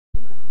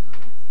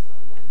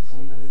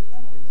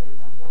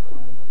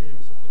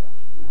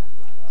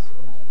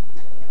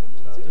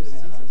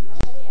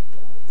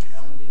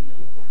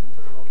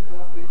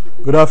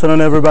Good afternoon,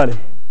 everybody.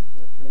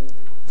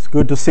 It's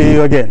good to see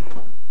you again.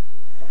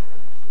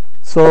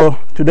 So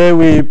today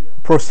we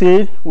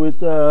proceed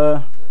with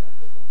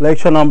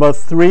lecture number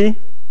 3.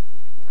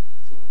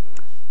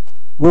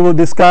 We will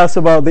discuss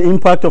about the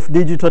impact of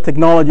digital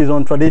technologies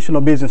on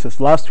traditional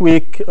businesses. Last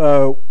week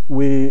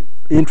we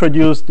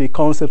introduced the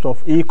concept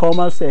of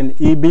e-commerce and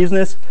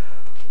e-business,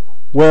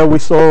 where we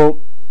saw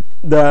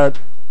that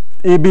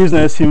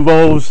e-business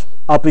involves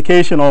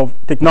application of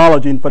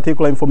technology, in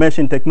particular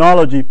information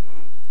technology,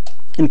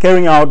 in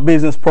carrying out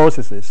business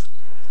processes.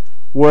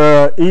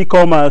 Where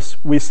e-commerce,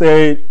 we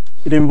say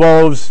it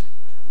involves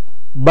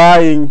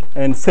buying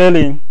and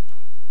selling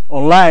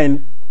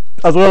online,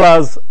 as well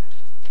as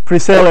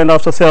pre-sale and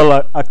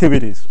after-sale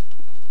activities.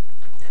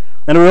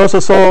 And we also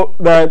saw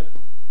that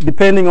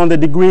depending on the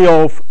degree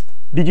of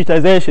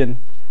digitization,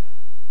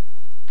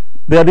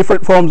 there are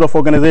different forms of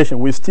organization.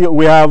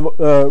 We have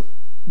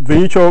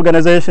virtual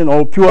organization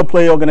or pure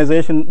play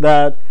organization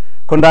that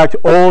conduct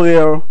all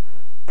their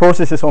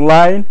processes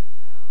online.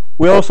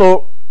 We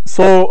also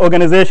saw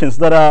organizations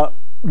that are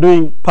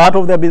doing part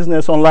of their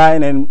business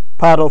online and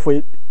part of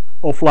it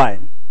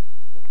offline.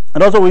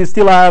 And also we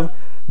still have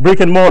brick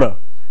and mortar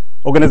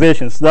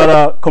organizations that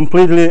are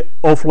completely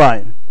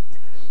offline.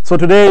 So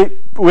today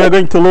we are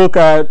going to look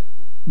at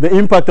the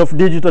impact of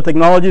digital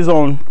technologies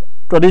on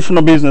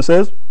traditional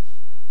businesses.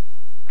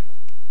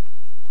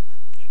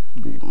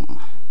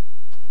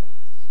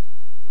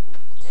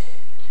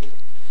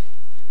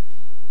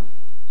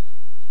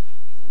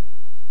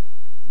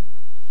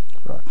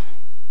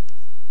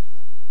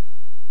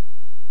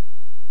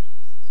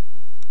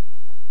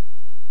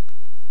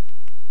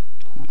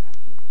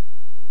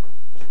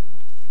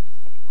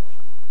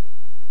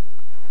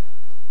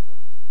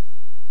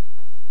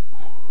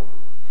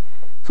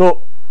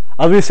 So,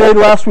 as we said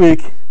last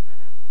week,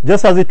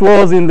 just as it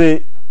was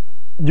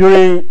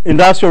during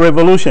Industrial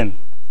Revolution,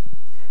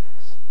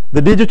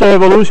 the digital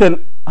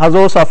revolution has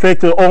also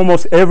affected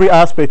almost every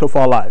aspect of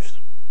our lives,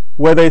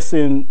 whether it's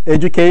in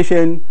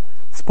education,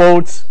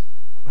 sports,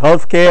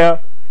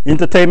 healthcare,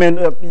 entertainment,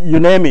 you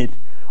name it.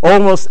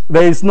 Almost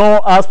there is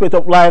no aspect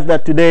of life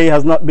that today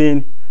has not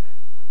been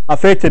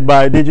affected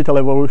by digital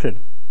evolution.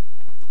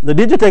 The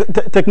digital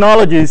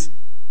technologies,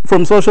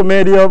 from social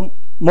media,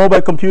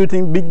 mobile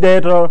computing, big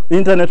data,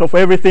 internet of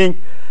everything,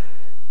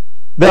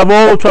 they have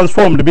all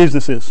transformed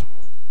businesses.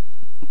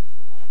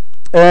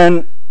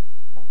 And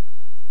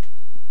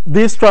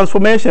this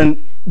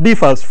transformation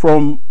differs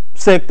from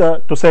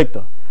sector to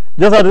sector.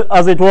 Just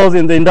as it was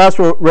in the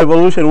Industrial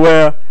Revolution,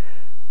 where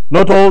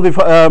not all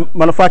the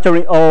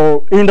manufacturing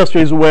or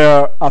industries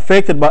were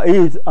affected by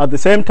it at the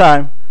same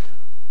time,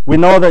 we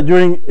know that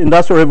during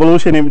Industrial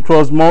Revolution it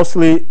was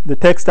mostly the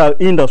textile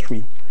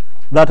industry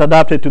that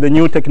adapted to the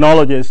new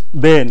technologies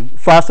then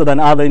faster than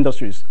other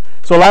industries.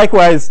 So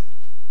likewise,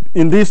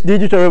 in this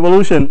digital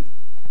revolution,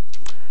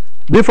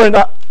 different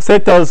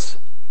sectors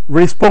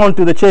respond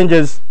to the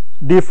changes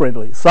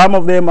differently. Some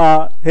of them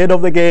are ahead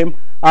of the game,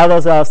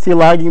 others are still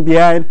lagging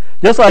behind.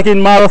 Just like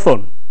in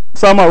marathon,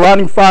 some are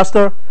running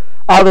faster,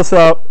 others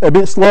are a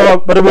bit slower,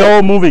 but we're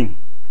all moving.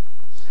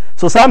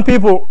 So some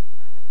people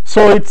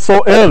saw it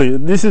so early.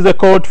 This is a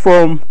quote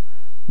from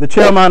the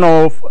chairman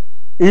of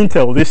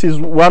Intel. This is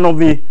one of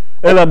the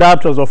early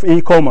adopters of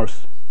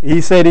e-commerce.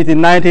 He said it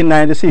in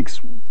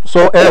 1996,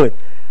 so early,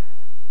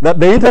 that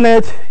the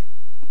internet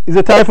is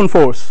a typhoon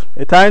force,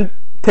 a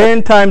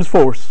 10 times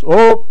force.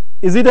 Or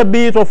is it a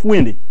bit of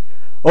windy?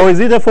 Or is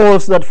it a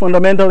force that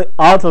fundamentally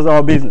alters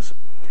our business?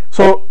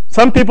 So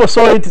some people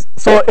saw it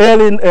so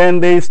early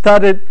and they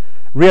started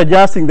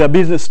readjusting their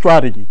business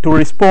strategy to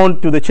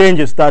respond to the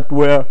changes that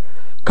were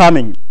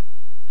coming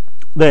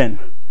then.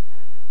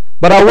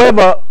 But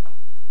however,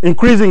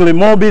 increasingly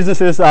more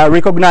businesses are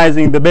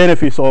recognizing the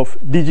benefits of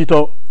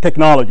digital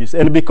technologies,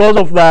 and because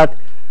of that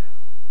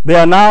they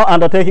are now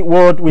undertaking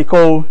what we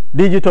call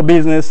digital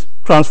business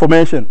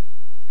transformation.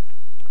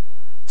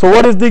 So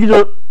what is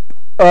digital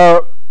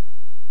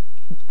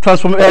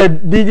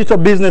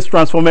business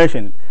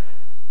transformation?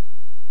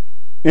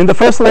 In the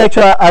first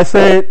lecture I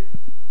said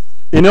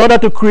in order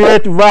to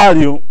create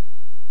value,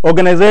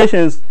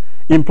 organizations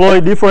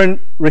employ different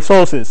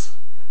resources,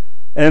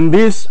 and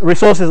these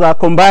resources are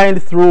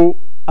combined through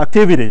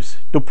activities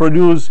to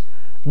produce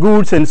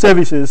goods and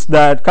services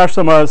that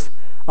customers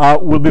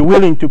will be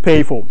willing to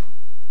pay for.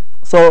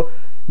 So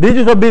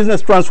digital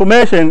business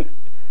transformation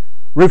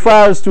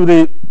refers to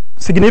the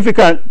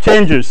significant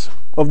changes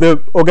of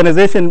the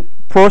organization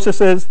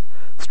processes,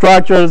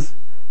 structures,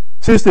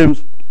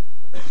 systems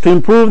to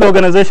improve the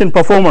organization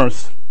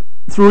performance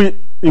through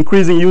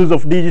increasing use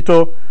of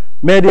digital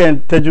media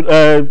and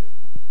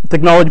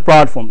technology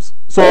platforms.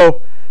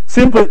 So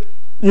simply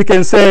you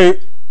can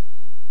say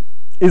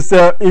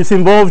it's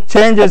involved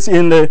changes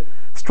in the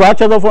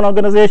structures of an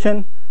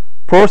organization,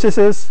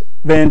 processes,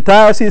 the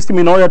entire system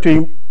in order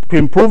to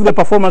improve the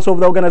performance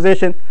of the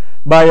organization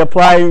by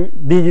applying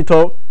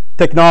digital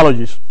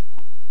technologies.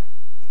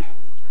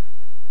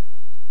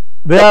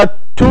 There are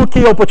two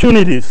key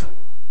opportunities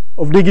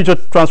of digital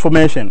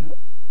transformation.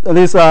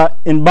 These are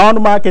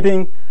inbound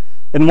marketing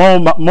and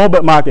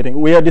mobile marketing.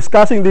 We are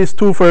discussing these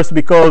two first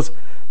because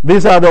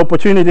these are the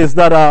opportunities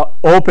that are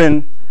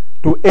open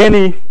to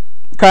any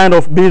kind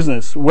of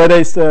business, whether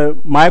it's a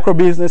micro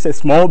business, a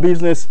small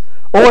business,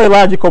 or a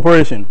large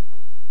corporation.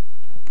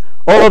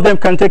 All of them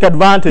can take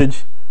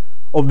advantage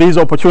of these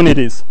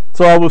opportunities.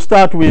 So I will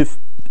start with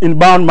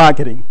inbound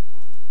marketing.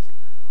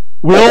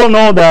 We all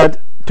know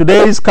that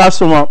today's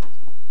customer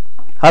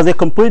has a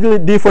completely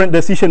different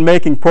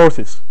decision-making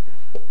process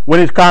when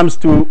it comes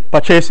to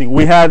purchasing.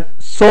 We have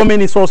so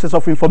many sources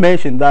of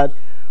information that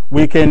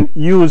we can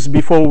use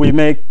before we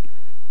make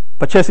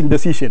purchasing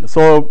decisions.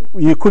 So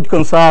you could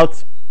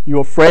consult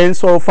your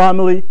friends or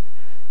family.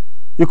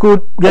 You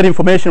could get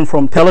information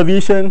from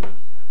television,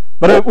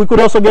 but we could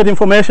also get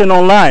information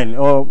online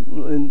or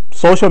in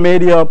social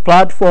media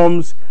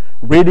platforms,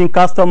 reading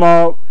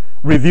customer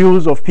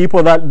reviews of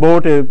people that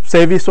bought a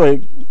service or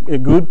a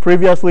good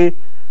previously,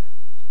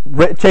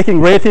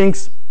 checking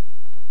ratings.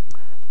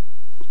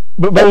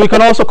 But we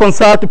can also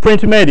consult the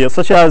print media,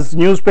 such as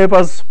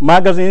newspapers,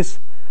 magazines.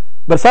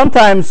 But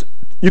sometimes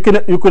you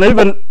can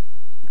even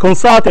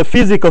consult a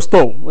physical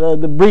store,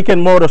 the brick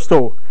and mortar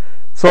store.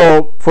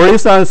 So, for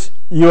instance,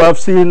 you have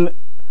seen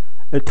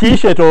a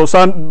T-shirt or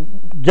some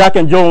Jack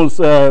and Jones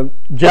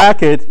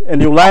jacket,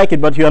 and you like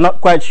it, but you are not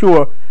quite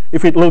sure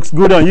if it looks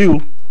good on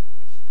you.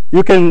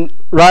 You can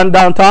run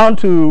downtown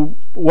to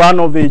one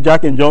of the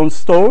Jack and Jones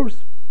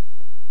stores.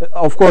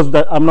 Of course,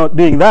 I'm not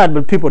doing that,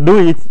 but people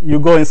do it. You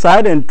go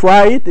inside and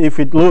try it. If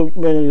it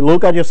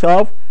look at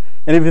yourself,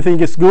 and if you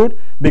think it's good,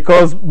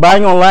 because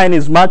buying online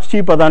is much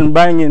cheaper than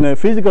buying in a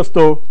physical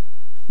store,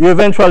 you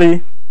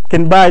eventually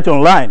can buy it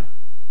online.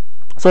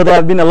 So there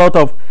have been a lot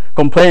of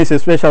complaints,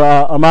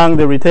 especially among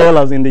the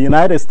retailers in the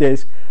United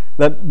States,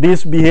 that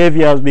this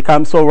behavior has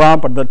become so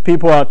rampant that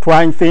people are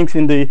trying things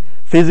in the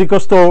physical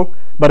store,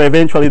 but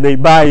eventually they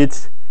buy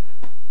it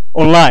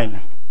online.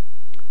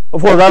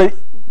 Of course,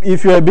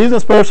 if you're a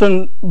business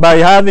person, by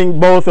having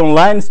both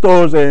online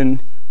stores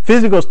and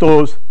physical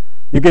stores,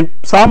 you can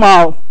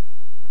somehow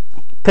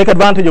take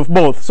advantage of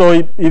both.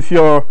 So if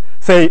you're,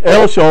 say,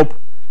 L Shop,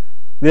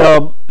 they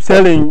are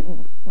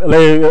selling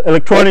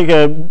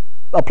electronic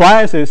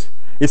appliances,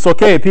 it's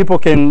okay. People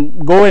can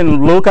go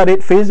and look at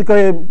it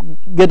physically,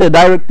 get a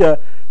direct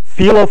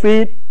feel of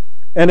it,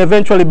 and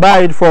eventually buy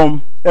it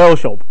from L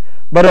Shop.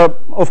 But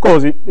of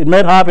course, it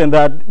may happen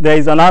that there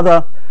is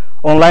another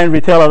online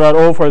retailer that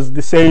offers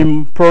the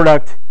same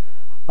product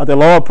at a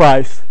lower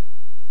price.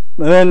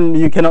 And then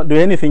you cannot do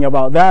anything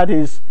about that.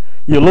 Is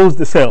you lose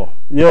the sale.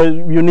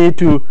 You need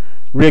to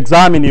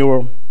re-examine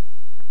your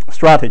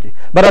strategy.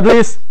 But at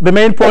least the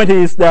main point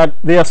is that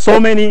there are so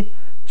many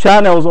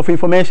channels of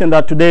information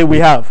that today we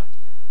have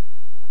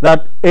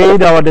that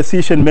aid our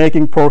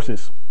decision-making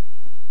process.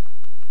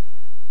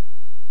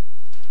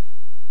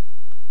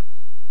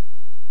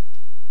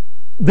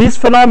 This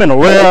phenomenon,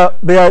 where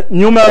there are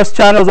numerous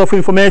channels of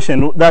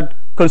information that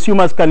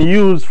consumers can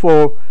use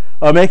for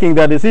making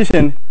their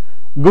decision,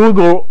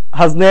 Google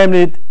has named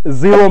it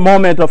zero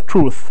moment of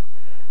truth.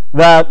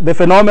 That the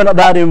phenomenon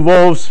that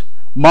involves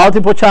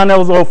multiple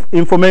channels of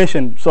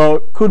information. So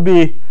it could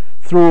be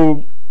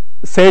through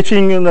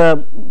searching in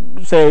the,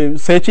 say,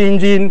 search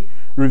engine,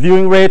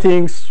 reviewing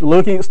ratings,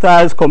 looking at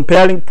styles,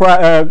 comparing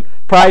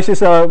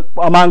prices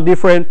among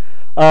different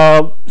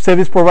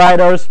service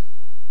providers,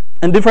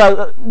 and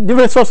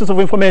different sources of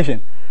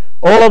information.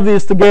 All of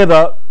these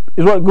together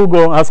is what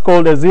Google has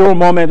called a zero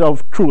moment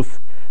of truth.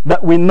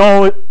 That we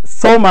know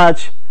so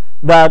much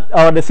that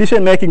our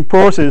decision-making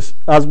process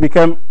has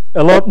become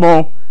a lot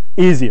more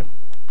easier.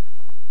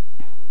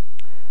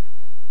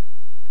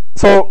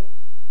 So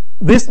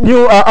this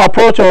new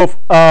approach of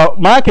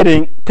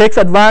marketing takes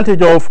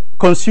advantage of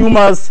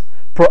consumers'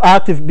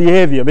 proactive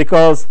behavior,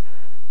 because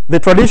the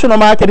traditional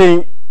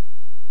marketing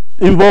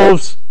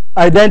involves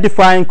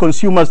identifying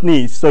consumers'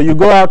 needs. So you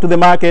go out to the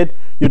market,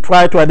 you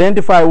try to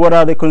identify what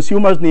are the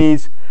consumers'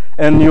 needs,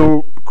 and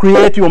you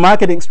create your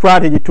marketing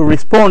strategy to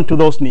respond to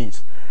those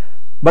needs.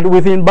 But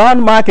with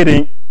inbound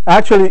marketing,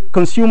 actually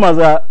consumers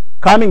are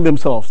coming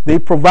themselves. They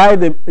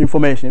provide the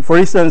information. For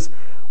instance,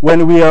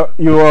 when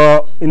you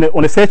are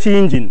on a search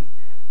engine,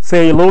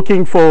 say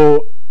looking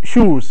for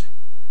shoes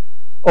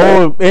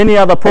or any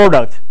other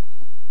product,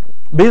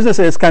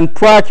 businesses can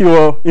track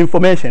your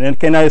information and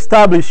can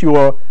establish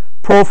your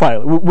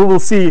profile. We will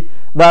see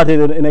that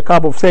in a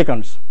couple of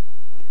seconds.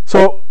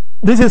 So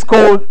this is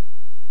called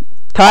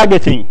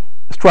targeting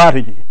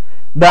strategy,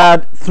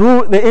 that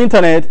through the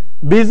internet,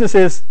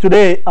 businesses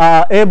today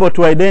are able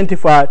to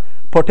identify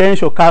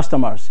potential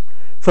customers.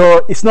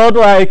 So it's not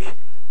like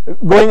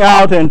going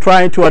out and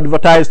trying to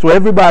advertise to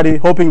everybody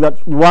hoping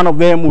that one of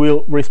them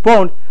will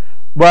respond,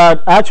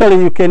 but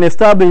actually you can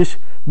establish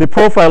the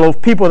profile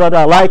of people that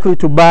are likely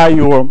to buy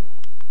your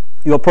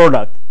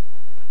product.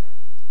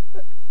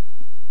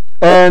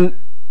 And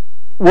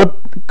what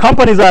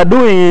companies are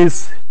doing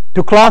is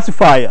to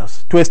classify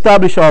us, to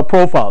establish our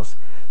profiles.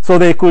 So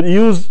they could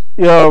use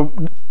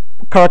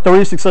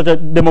characteristics such as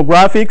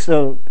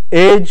demographics,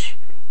 age,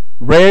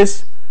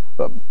 race,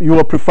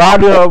 your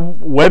preferred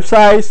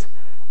websites.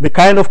 the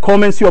kind of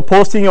comments you're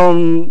posting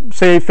on,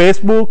 say,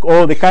 Facebook,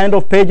 or the kind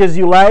of pages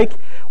you like.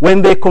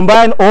 When they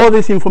combine all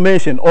this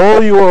information,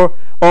 all your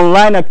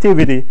online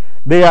activity,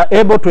 they are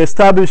able to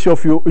establish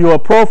your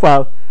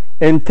profile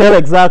and tell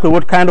exactly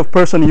what kind of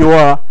person you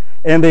are,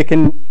 and they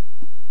can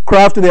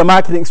craft their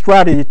marketing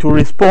strategy to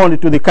respond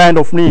to the kind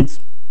of needs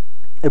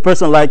a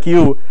person like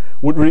you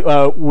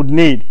would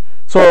need.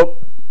 So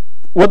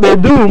what they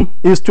do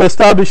is to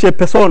establish a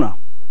persona.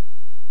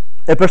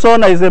 A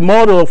persona is a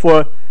model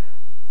for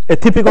a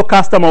typical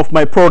customer of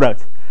my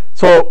product.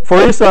 So for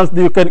instance,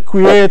 you can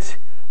create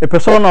a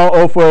persona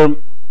of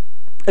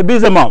a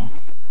busy mom.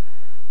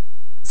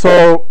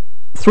 So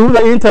through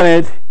the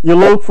internet, you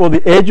look for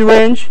the age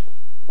range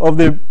of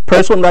the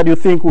person that you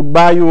think would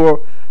buy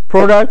your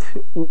product.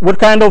 What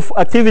kind of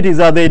activities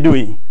are they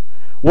doing?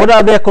 What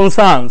are their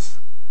concerns?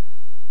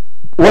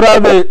 What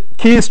are the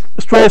key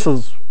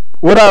stresses?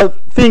 What are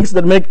things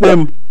that make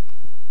them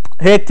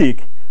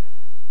hectic?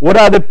 What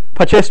are the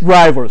purchase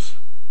drivers?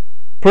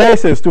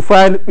 Places to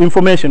find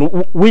information.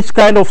 Which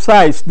kind of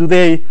sites do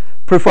they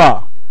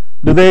prefer?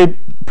 Do they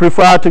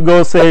prefer to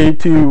go, say,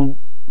 to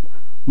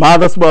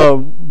mother's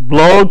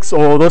blogs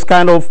or those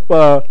kind of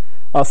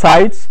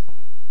sites?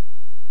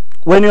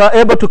 When you are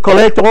able to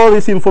collect all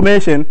this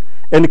information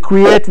and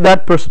create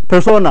that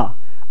persona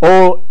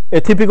or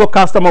a typical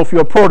customer of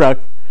your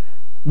product,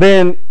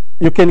 then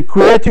you can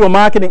create your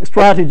marketing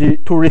strategy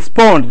to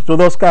respond to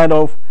those kind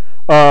of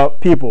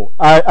people.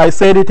 I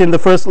said it in the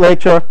first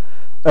lecture,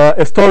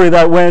 a story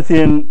that went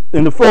in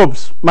the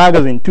Forbes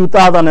magazine,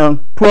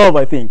 2012,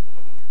 I think.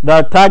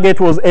 That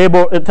Target was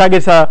able,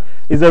 Target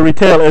is a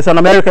retailer, it's an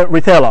American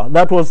retailer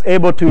that was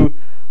able to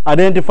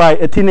identify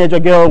a teenager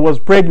girl was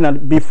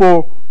pregnant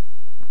before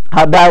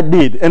her dad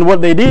did. And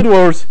what they did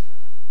was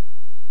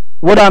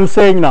what I'm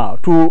saying now,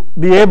 to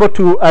be able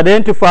to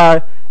identify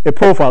a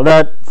profile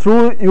that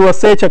through your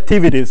search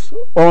activities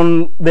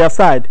on their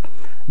site,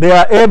 they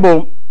are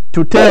able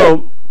to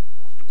tell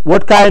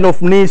what kind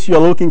of niche you're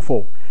looking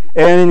for.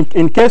 And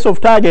in case of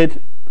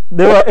Target,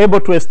 they were able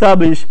to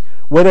establish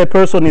whether a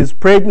person is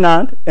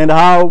pregnant and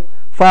how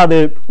far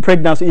the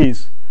pregnancy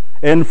is.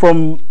 And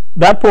from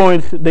that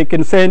point, they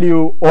can send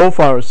you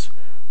offers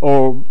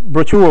or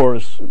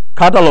brochures,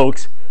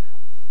 catalogs,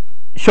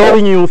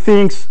 showing you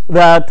things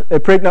that a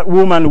pregnant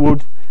woman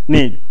would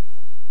need.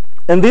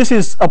 And this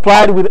is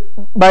applied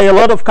by a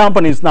lot of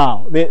companies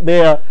now.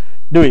 They are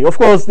doing. Of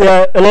course,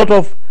 there are a lot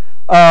of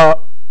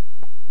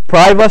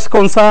privacy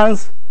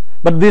concerns,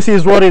 but this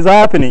is what is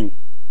happening.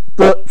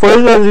 So, for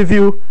instance, if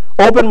you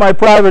open my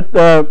private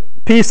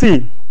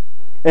PC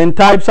and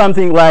type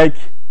something like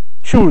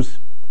shoes,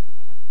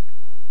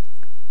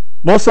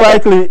 most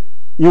likely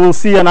you will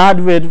see an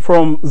advert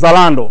from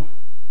Zalando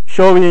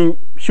showing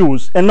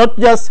shoes, and not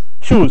just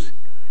shoes.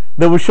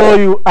 They will show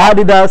you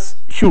Adidas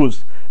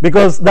shoes,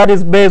 because that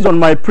is based on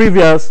my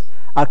previous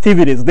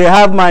activities. They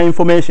have my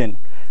information,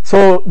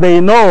 so they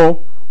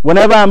know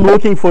whenever I'm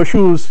looking for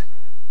shoes,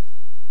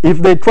 if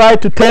they try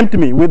to tempt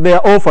me with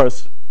their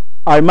offers,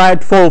 I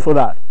might fall for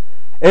that.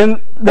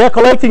 And they're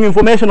collecting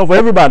information of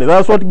everybody.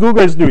 That's what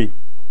Google is doing.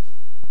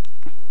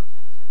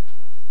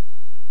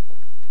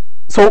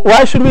 So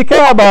why should we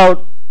care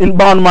about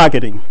inbound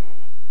marketing?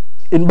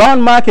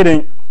 Inbound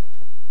marketing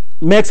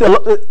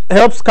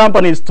helps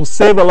companies to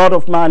save a lot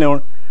of money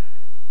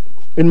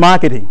in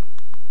marketing.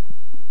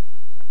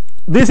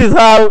 This is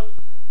how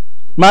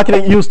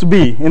marketing used to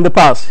be in the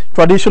past,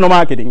 traditional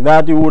marketing,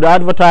 that you would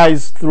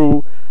advertise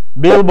through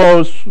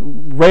billboards,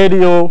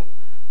 radio,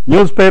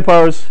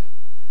 newspapers,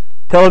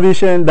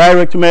 television,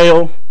 direct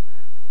mail.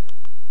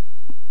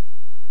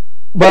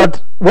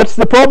 But what's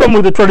the problem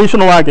with the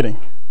traditional marketing?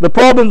 The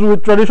problems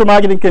with traditional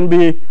marketing can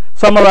be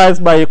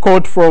summarized by a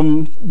quote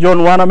from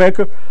John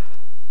Wanamaker.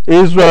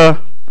 He's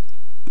a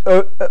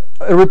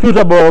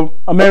reputable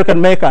American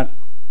maker.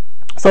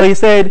 So he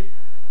said,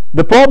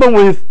 the problem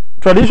with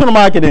traditional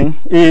marketing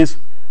is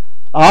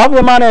half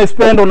the money I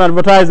spend on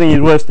advertising is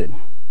wasted.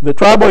 The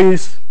trouble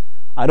is,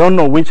 I don't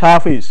know which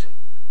half is.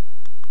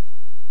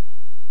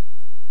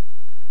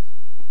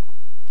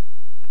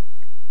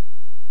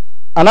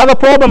 Another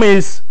problem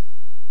is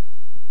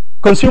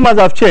consumers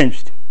have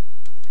changed,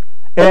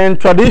 and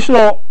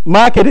traditional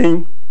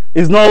marketing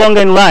is no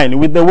longer in line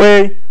with the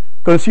way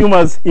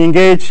consumers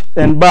engage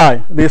and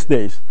buy these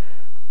days.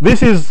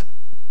 This is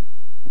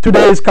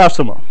today's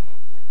customer.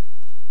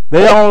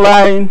 They are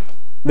online,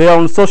 they are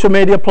on social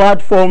media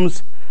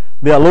platforms,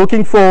 they are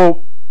looking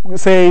for,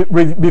 say,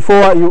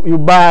 before you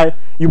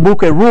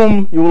book a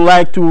room, you would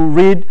like to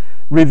read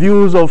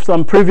reviews of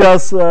some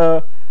previous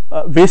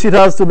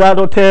visitors to that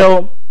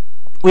hotel.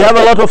 We have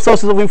a lot of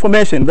sources of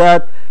information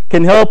that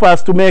can help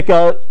us to make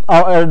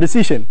our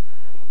decision.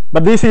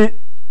 But this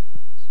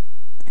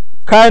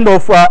kind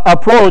of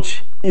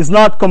approach is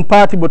not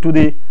compatible to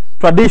the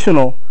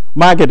traditional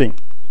marketing.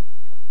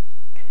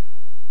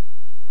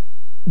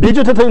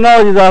 Digital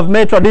technologies have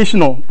made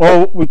traditional,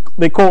 or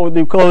they call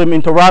them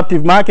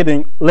interruptive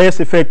marketing, less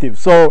effective.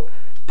 So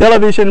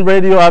television,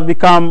 radio have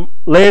become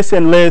less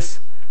and less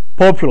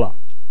popular.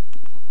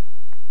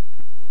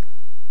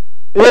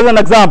 Here's an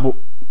example.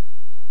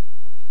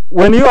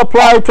 when you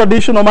apply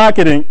traditional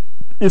marketing,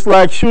 it's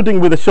like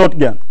shooting with a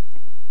shotgun.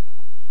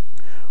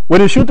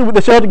 When you shoot with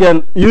a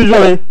shotgun,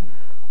 usually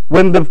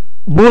when the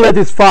bullet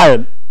is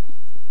fired,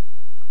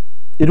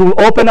 it will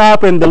open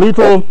up and the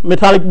little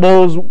metallic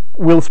balls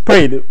will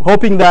spread,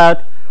 hoping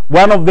that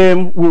one of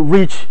them will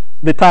reach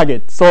the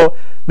target. So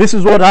this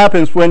is what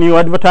happens when you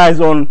advertise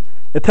on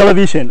a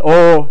television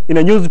or in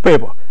a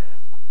newspaper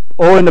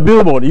or in a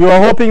billboard. You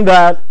are hoping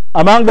that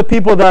among the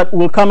people that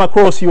will come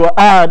across your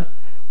ad,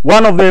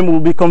 one of them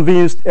will be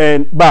convinced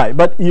and buy,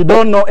 but you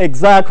don't know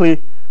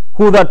exactly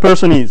who that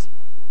person is.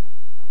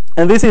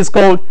 And this is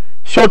called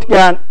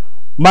shotgun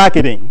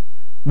marketing,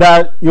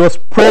 that you're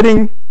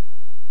spreading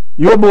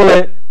your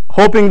bullet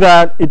hoping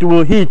that it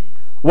will hit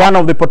one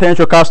of the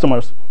potential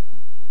customers.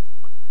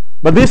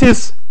 But this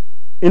is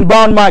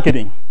inbound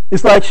marketing.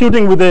 It's like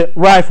shooting with a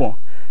rifle.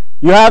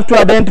 You have to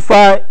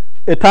identify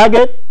a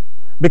target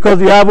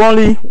because you have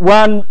only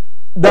one,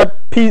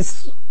 that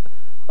piece,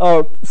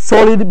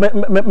 solid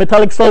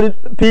metallic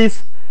solid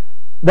piece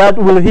that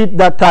will hit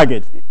that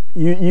target.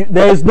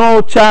 There is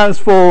no chance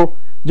for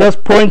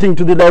just pointing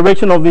to the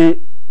direction of the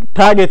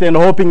target and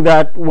hoping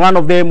that one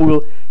of them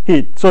will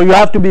hit. So you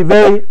have to be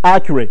very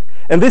accurate.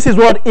 And this is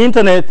what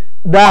internet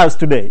does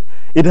today.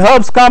 It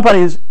helps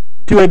companies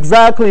to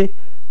exactly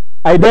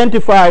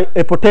identify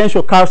a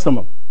potential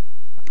customer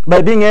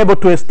by being able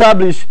to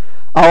establish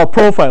our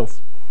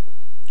profiles.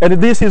 And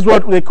this is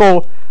what they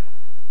call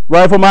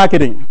rifle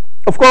marketing.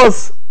 Of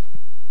course,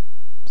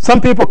 some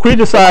people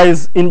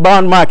criticize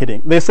inbound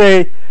marketing. They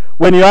say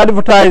when you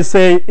advertise,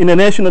 say, in a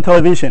national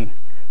television,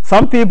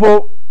 some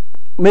people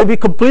may be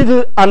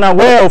completely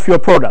unaware of your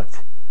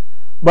product,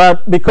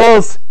 but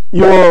because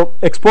you're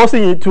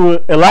exposing it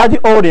to a large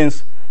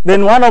audience,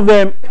 then one of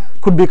them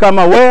could become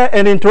aware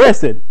and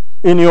interested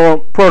in your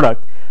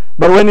product.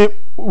 But when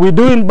we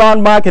do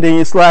inbound marketing,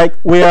 it's like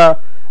we are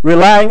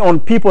relying on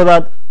people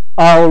that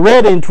are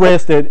already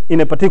interested in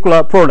a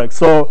particular product.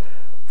 So,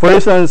 for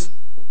instance,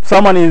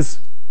 someone is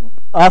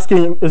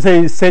asking,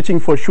 say, searching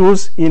for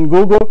shoes in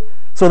Google,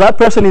 so that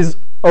person is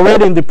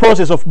already in the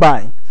process of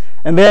buying,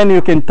 and then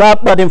you can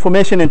tap that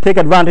information and take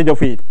advantage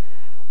of it.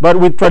 But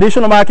with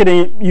traditional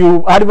marketing,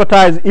 you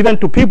advertise even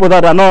to people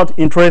that are not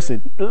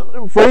interested.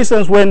 For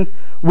instance, when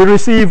we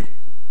receive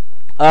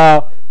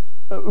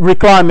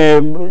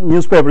reclame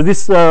newspaper,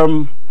 this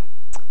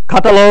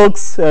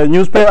catalogs,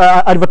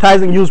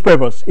 advertising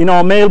newspapers in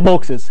our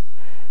mailboxes,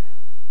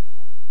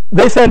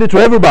 they send it to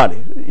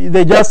everybody.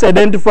 They just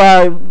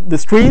identify the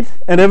street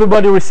and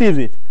everybody receives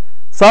it.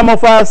 Some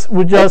of us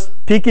would just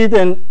pick it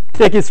and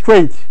take it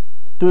straight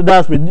to the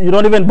dustbin. You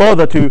don't even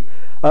bother to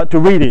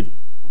read it.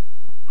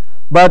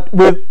 But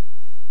with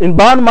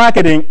inbound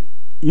marketing,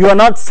 you are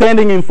not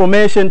sending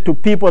information to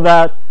people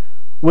that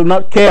will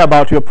not care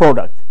about your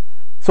product.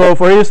 So,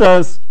 for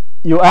instance,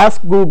 you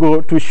ask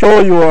Google to show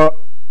your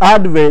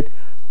advert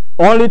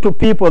only to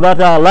people that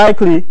are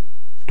likely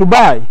to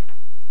buy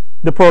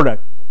the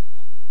product.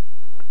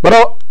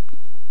 But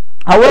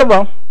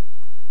however,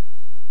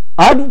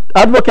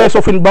 advocates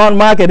of inbound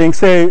marketing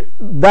say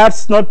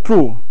that's not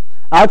true.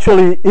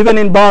 Actually, even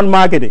inbound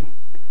marketing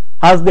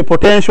has the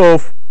potential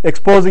of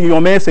exposing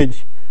your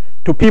message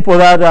to people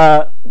that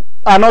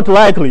are not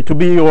likely to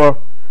be your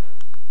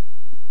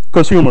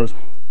consumers.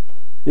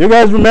 You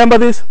guys remember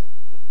this?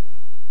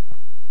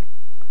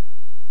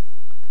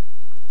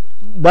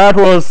 That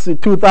was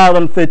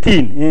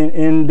 2013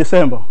 in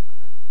December.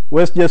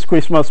 WestJet's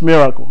Christmas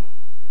Miracle.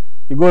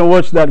 You go and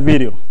watch that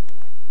video.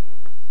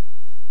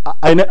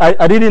 I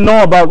didn't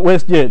know about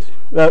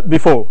WestJet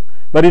before,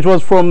 but it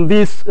was from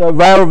this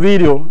viral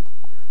video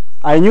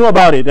I knew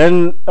about it.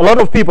 And a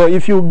lot of people,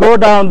 if you go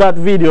down that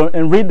video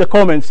and read the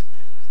comments,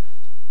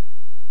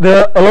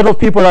 there are a lot of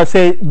people that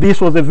say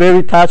this was a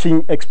very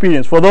touching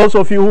experience. For those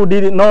of you who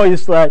didn't know,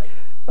 it's like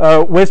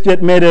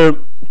WestJet made a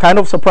kind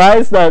of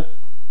surprise that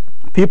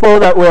people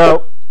that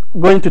were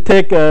going to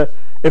take a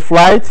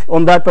flight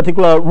on that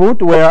particular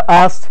route were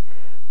asked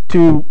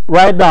to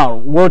write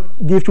down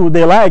what gift would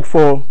they like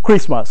for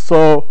Christmas.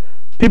 So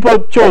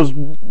people chose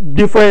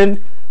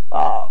different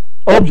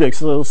objects.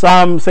 So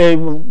some say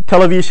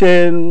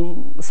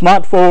television,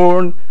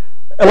 smartphone,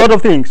 a lot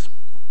of things.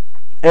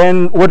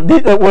 And what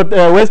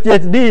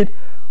WestJet did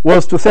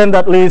was to send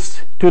that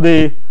list to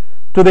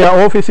their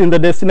office in the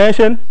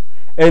destination,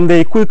 and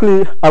they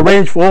quickly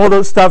arranged for all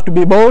those stuff to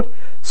be bought.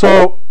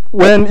 So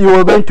when you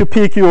were going to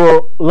pick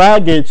your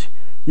luggage,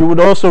 you would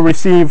also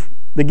receive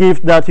the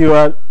gift that you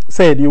had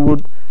said you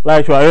would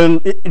like to.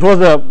 And it was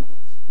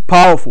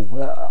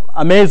powerful,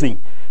 amazing.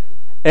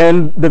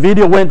 And the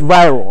video went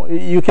viral.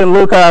 You can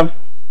look at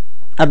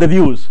the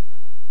views.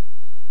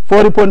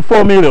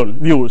 40.4 million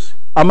views.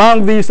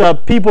 Among these are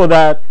people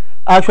that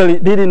actually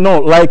didn't know,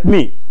 like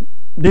me,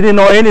 didn't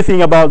know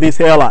anything about this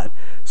airline.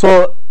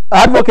 So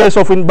advocates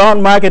of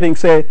inbound marketing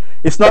say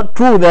it's not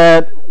true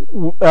that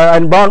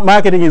inbound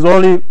marketing is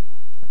only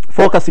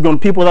focusing on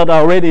people that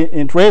are already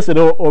interested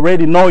or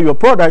already know your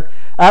product.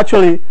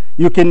 Actually,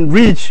 you can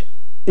reach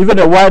even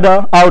a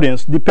wider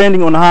audience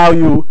depending on how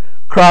you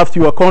craft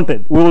your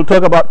content. We will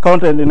talk about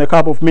content in a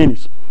couple of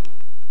minutes.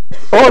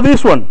 Oh,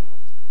 this one.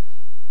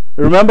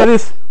 Remember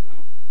this?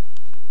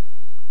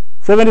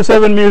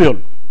 77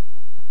 million.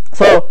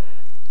 So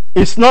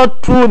it's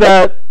not true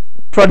that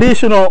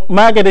traditional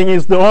marketing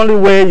is the only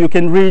way you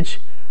can reach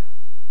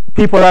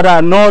people that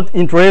are not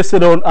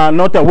interested or are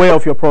not aware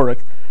of your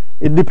product.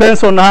 It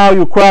depends on how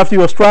you craft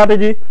your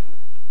strategy.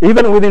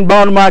 Even with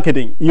inbound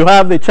marketing, you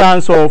have the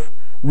chance of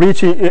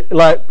reaching,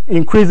 like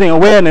increasing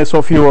awareness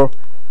of your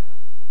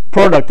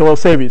product or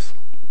service.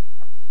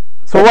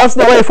 So what's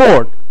the way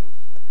forward?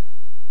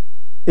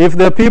 If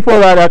the people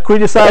that are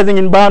criticizing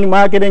inbound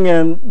marketing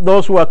and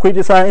those who are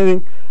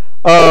criticizing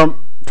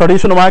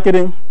traditional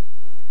marketing,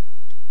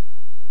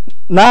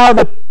 now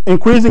the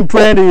increasing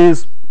trend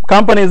is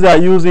companies that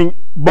are using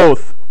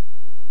both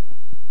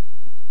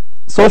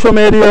social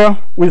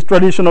media with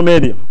traditional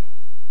media.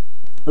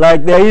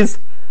 Like there is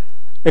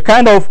a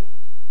kind of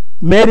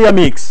media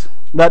mix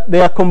that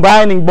they are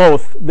combining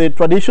both the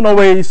traditional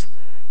ways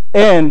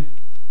and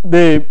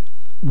the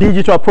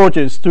digital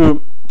approaches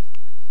to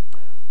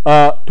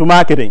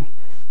marketing.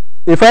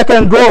 If I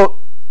can go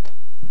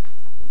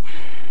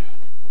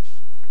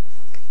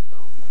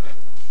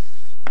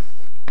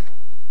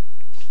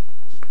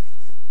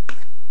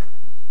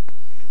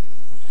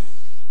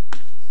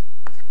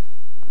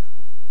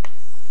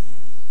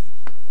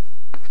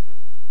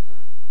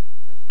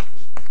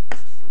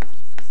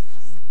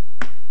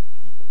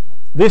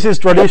this is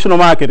traditional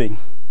marketing.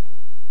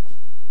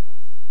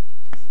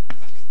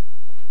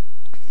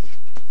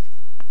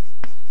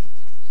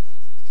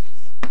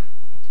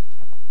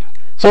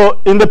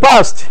 So in the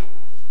past,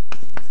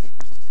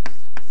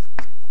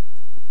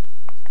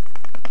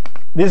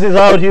 this is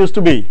how it used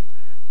to be.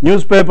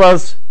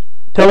 Newspapers,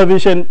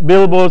 television,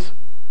 billboards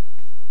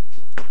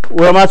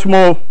were much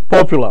more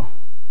popular,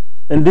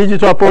 and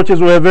digital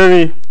approaches were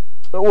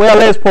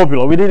less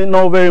popular. We didn't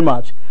know very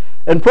much,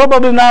 and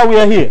probably now we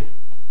are here.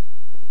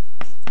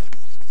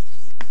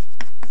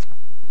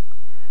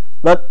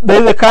 That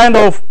there is a kind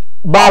of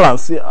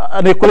balance,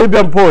 an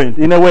equilibrium point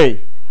in a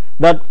way,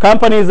 that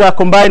companies are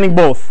combining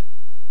both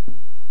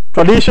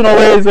traditional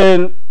ways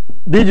and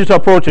digital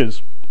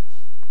approaches.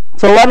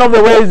 So one of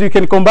the ways you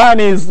can combine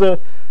is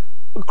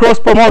cross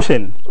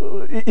promotion.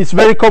 It's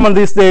very common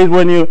these days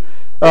when you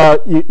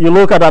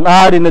look at an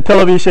ad in the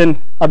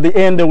television. At the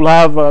end, they will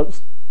have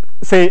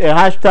say a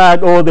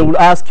hashtag, or they will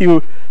ask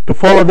you to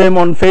follow them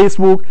on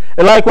Facebook,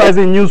 and likewise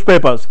in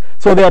newspapers.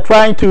 So they are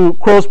trying to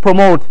cross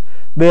promote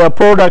their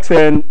products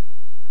and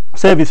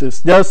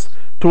services, just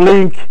to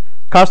link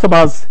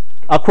customers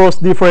across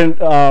different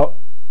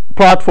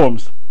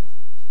platforms.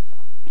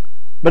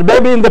 But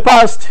maybe in the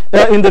past,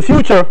 in the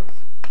future,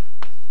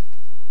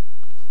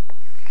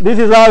 this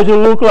is how it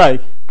will look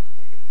like,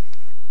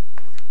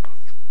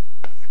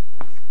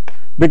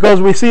 because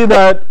we see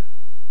that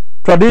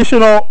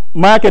traditional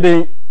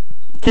marketing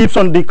keeps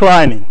on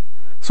declining.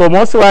 So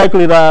most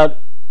likely that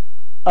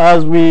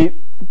as we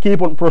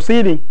keep on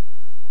proceeding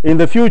in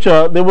the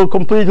future, they will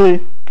completely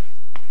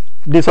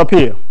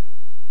disappear.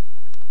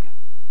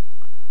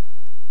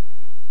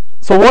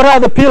 So what are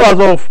the pillars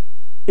of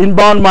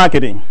inbound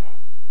marketing?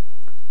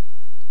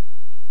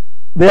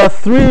 There are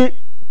three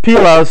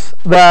pillars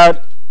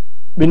that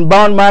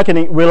inbound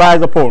marketing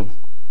relies upon.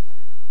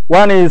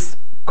 One is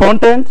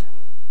content,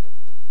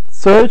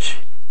 search,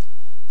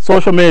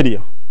 social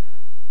media.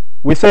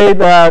 We say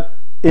that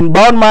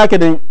inbound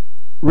marketing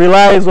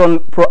relies on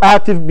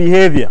proactive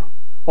behavior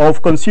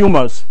of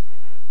consumers,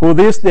 who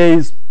these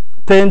days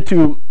tend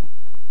to,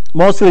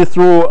 mostly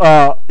through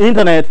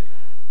internet,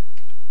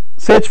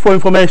 search for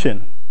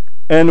information.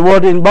 And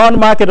what inbound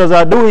marketers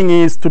are doing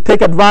is to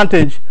take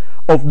advantage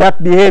of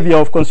that behavior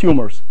of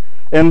consumers.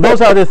 And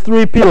those are the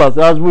three pillars,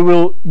 as we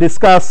will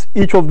discuss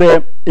each of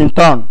them in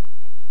turn.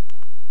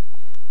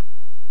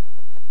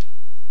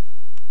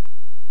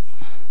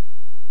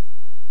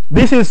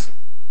 This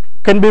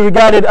can be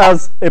regarded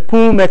as a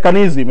pull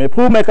mechanism. A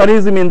pull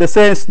mechanism in the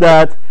sense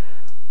that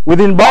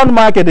with inbound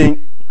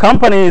marketing,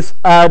 companies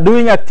are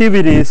doing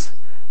activities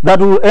that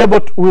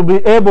will be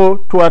able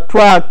to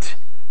attract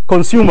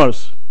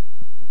consumers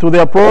to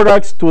their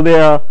products, to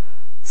their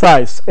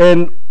sites.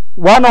 And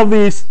one of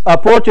these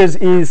approaches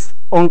is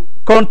on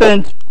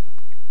content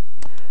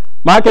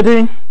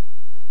marketing,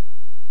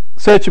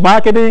 search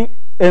marketing,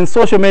 and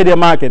social media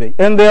marketing.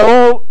 And they're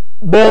all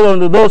built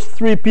on those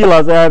three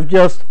pillars I have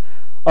just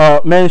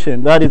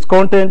mentioned. That is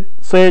content,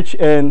 search,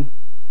 and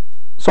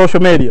social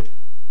media.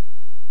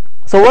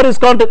 So what is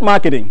content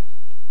marketing?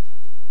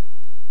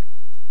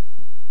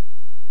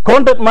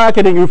 Content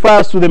marketing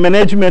refers to the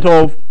management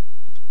of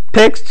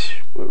text,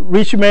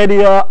 rich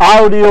media,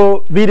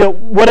 audio, video,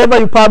 whatever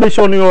you publish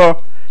on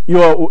your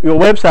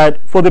website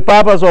for the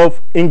purpose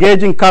of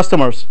engaging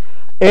customers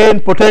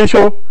and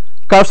potential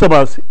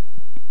customers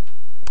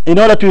in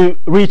order to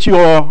reach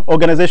your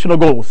organizational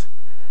goals.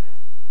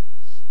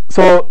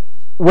 So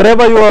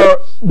whatever you are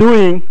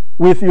doing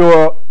with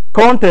your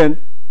content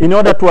in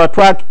order to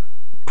attract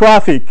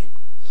traffic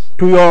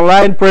to your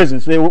online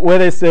presence,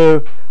 whether it's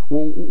a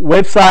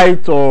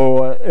website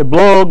or a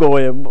blog or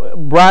a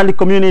brand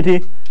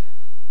community,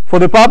 for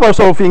the purpose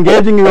of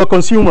engaging your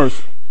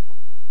consumers.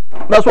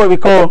 That's what we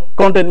call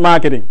content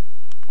marketing.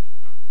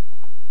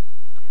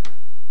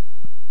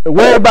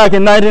 Way back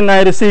in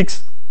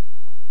 1996,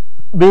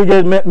 Bill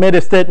Gates made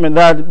a statement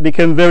that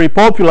became very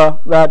popular,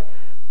 that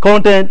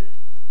content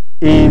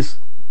is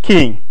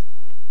king.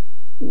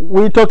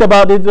 We talked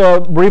about it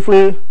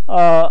briefly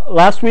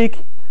last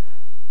week.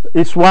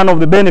 It's one of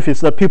the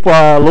benefits that people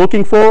are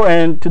looking for,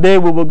 and today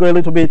we will go a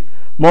little bit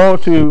more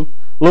to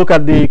look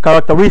at the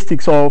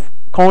characteristics of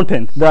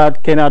content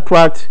that can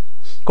attract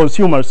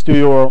consumers to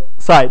your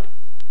site.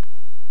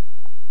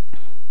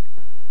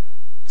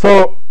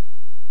 So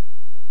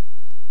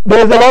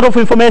there's a lot of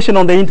information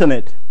on the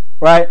internet,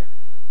 right?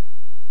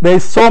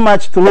 There's so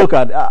much to look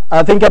at.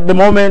 I think at the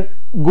moment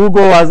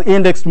Google has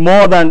indexed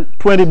more than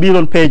 20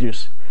 billion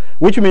pages,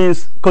 which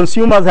means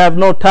consumers have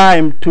no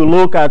time to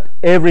look at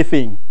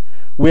everything.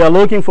 We are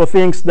looking for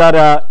things that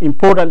are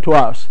important to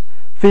us,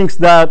 things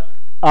that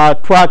are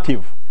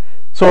attractive.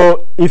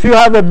 So if you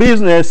have a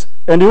business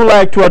and you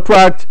like to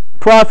attract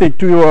traffic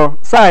to your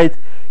site,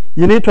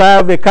 you need to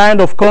have a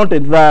kind of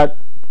content that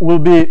will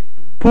be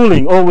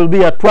pulling or will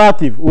be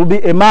attractive, will be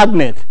a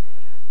magnet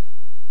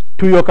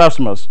to your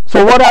customers.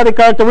 So what are the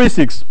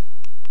characteristics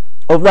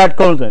of that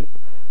content?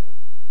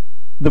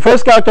 The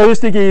first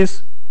characteristic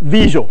is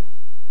visual.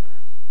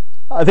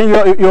 I think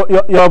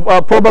you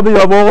have probably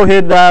have all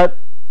heard that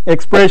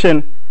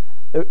expression,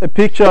 a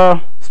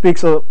picture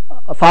speaks a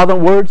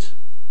thousand words,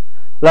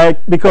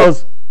 like,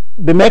 because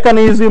the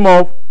mechanism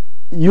of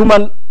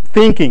human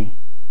thinking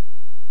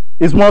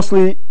is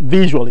mostly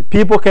visually.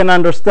 People can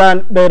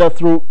understand better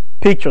through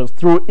pictures,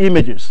 through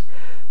images.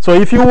 So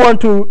if you want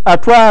to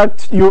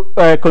attract your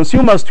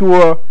consumers to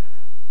your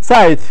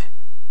site,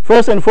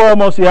 first and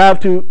foremost you have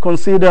to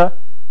consider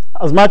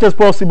as much as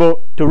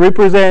possible to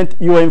represent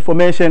your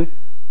information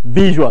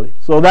visually.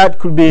 So that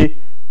could be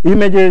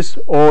images,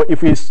 or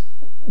if it's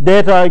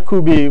data, it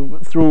could be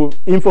through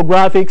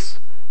infographics,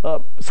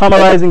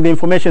 summarizing the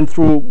information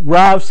through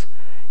graphs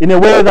in a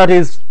way that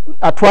is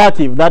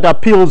attractive, that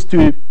appeals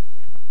to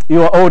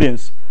your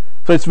audience.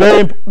 So it's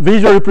very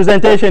visual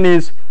representation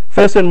is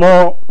first and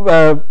more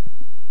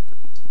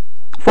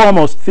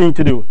foremost thing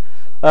to do.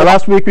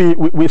 Last week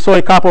we saw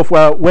a couple of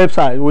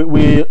websites.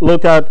 We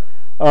looked at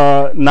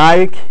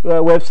Nike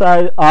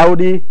website,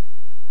 Audi,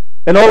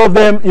 and all of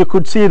them. You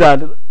could see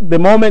that the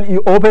moment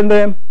you open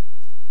them,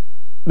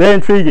 they're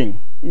intriguing.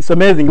 It's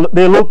amazing.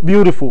 They look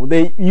beautiful.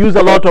 They use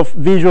a lot of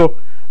visual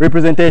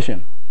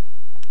representation.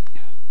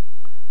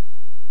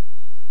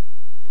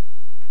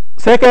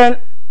 Second,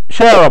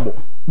 shareable.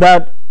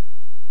 That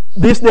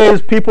these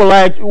days people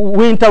like,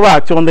 we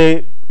interact on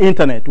the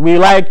internet. We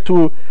like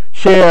to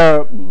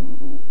share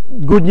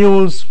good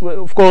news,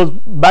 of course,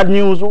 bad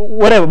news,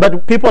 whatever.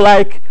 But people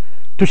like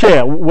to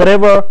share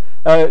whatever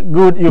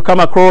good you come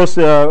across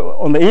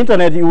on the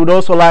internet. You would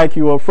also like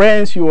your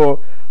friends, your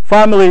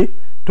family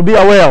to be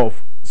aware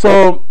of.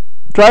 So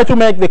try to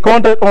make the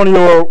content on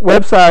your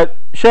website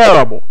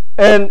shareable,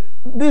 and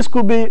this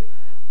could be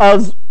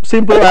as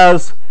simple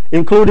as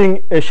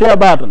including a share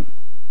button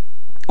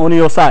on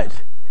your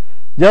site,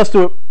 just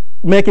to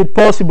make it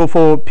possible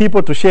for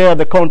people to share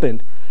the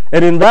content.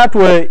 And in that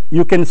way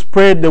you can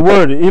spread the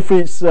word. If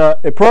it's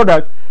a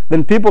product,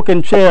 then people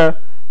can share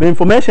the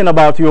information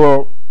about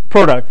your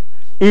product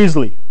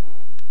easily.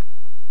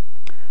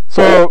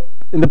 So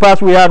in the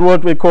past we had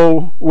what we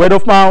call word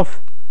of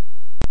mouth,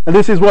 and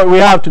this is what we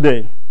have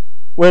today,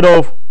 word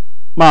of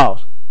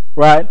mouth,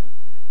 right?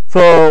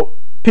 So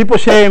people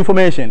share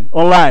information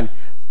online.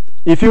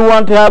 If you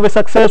want to have a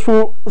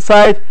successful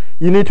site,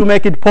 you need to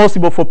make it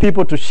possible for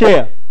people to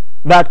share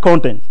that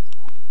content.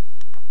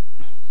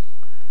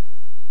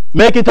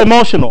 Make it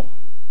emotional,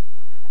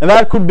 and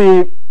that could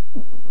be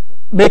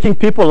making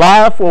people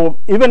laugh or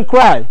even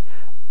cry.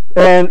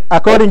 And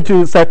according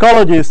to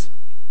psychologists,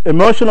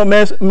 emotional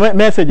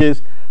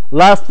messages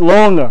last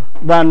longer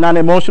than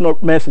non-emotional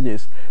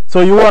messages.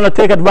 So you want to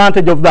take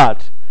advantage of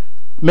that.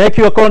 Make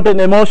your content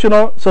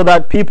emotional so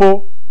that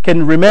people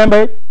can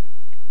remember it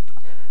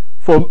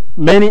for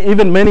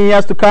even many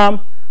years to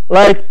come.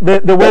 Like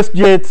the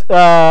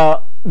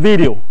WestJet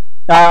video.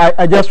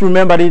 I just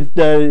remembered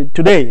it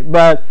today,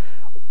 but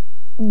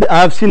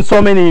I've seen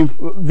so many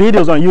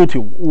videos on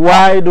YouTube.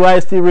 Why do I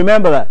still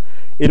remember that?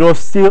 It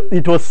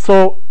was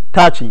so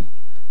touching,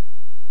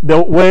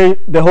 the way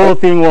the whole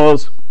thing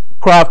was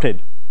crafted.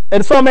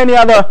 And so many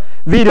other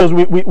videos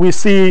we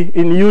see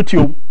in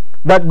YouTube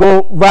that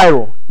go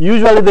viral.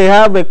 Usually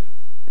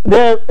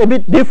they're a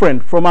bit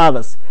different from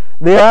others.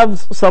 They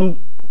have some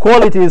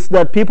qualities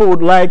that people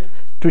would like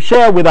to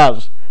share with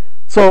us.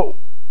 So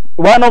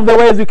one of the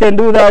ways you can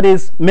do that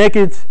is make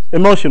it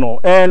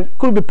emotional, and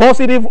could be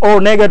positive or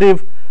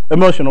negative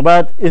emotional,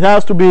 but it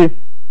has to be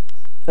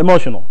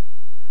emotional.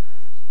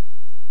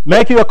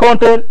 Make your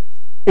content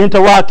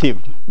interactive,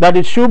 that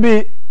it should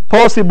be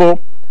possible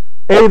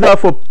either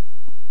for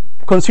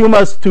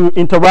consumers to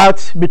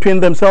interact between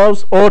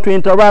themselves or to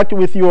interact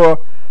with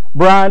your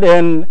brand,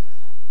 and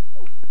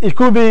it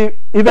could be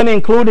even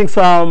including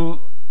some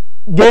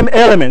game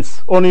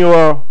elements on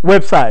your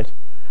website,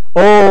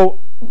 or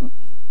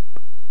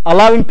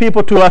allowing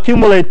people to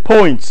accumulate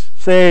points.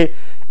 Say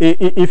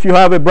if you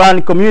have a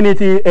brand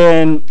community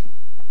and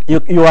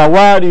you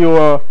award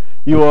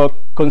your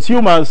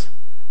consumers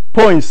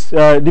points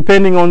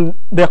depending on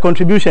their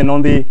contribution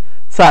on the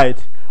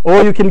site,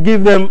 or you can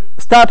give them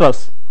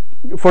status.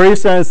 For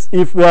instance,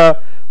 if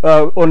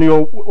on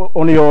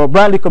your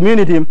brand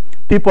community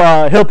people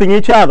are helping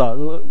each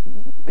other,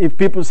 if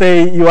people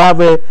say you have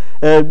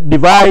a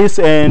device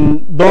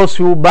and those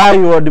who buy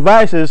your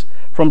devices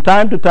from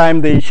time to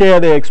time, they share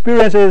their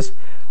experiences,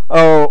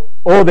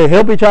 or they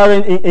help each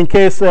other in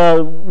case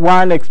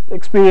one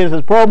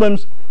experiences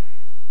problems,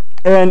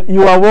 and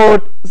you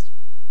award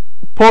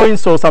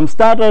points or some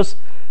status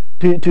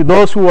to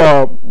those who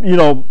are,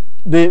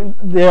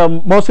 they are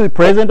mostly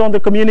present on the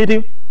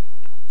community.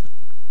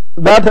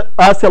 That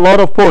adds a lot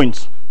of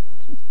points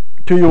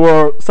to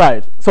your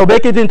site. So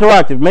make it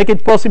interactive, make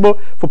it possible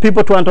for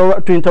people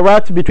to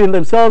interact between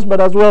themselves,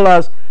 but as well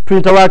as to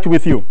interact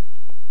with you.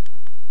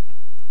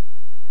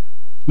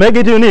 Make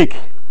it unique.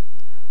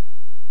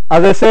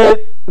 As I said,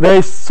 there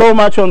is so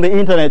much on the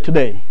internet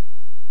today.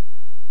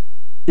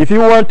 If you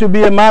want to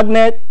be a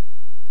magnet,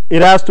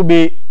 it has to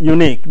be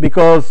unique,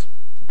 because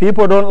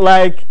people don't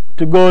like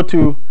to go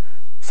to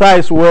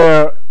sites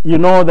where you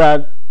know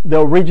that the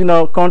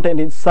original content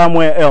is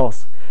somewhere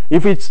else.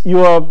 If it's you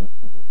are,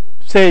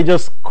 say,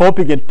 just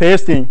copying and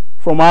pasting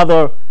from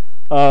other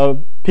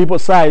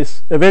people's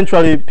sites,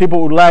 eventually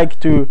people would like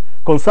to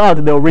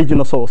consult the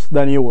original source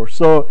than yours.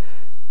 So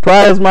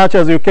try as much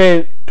as you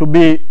can to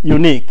be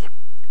unique.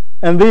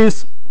 And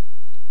this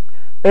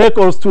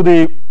echoes to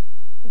the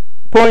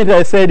point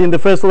I said in the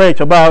first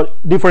lecture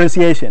about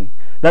differentiation,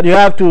 that you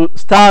have to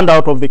stand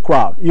out of the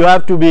crowd. You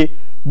have to be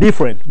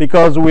different,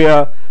 because we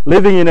are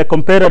living in a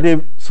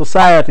competitive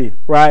society,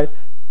 right?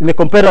 In a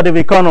competitive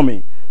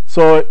economy.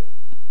 So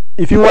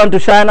if you want to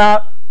shine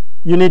out,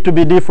 you need to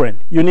be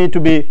different. You need to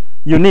be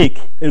unique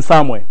in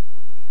some way.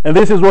 And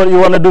this is what you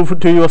want to do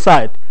to your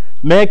site.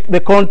 Make the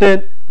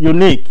content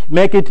unique.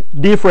 Make it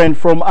different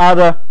from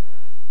other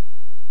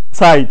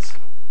sites.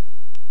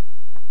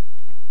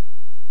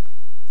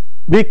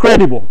 Be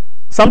credible.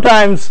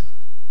 Sometimes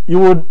you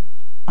would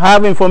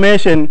have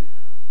information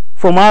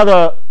from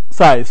other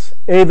sites,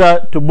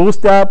 either to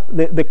boost up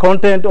the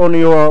content on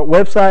your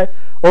website,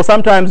 or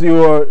sometimes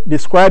you are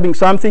describing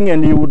something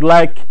and you would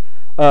like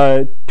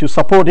to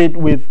support it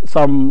with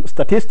some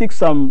statistics,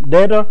 some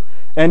data,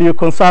 and you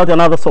consult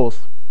another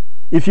source.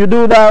 If you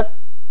do that,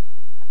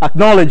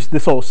 acknowledge the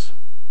source,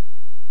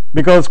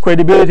 because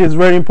credibility is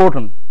very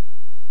important.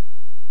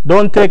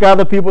 Don't take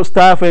other people's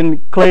stuff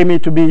and claim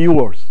it to be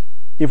yours.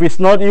 If it's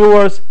not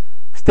yours,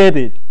 state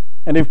it,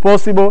 and if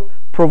possible,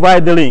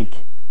 provide the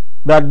link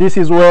that this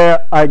is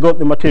where I got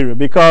the material,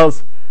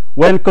 because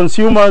when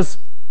consumers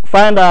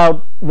find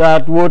out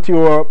that what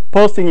you're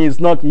posting is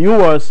not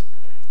yours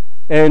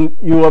and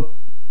you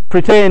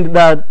pretend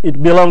that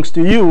it belongs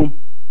to you,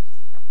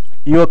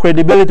 your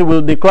credibility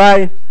will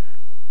decline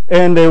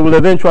and they will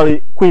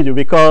eventually quit you,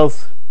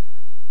 because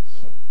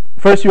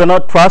first, you are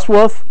not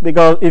trustworthy,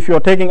 because if you're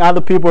taking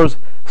other people's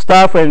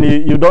stuff and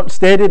you don't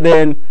state it,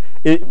 then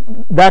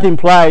that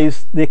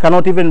implies they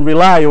cannot even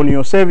rely on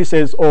your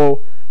services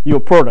or your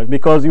product,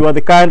 because you are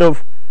the kind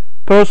of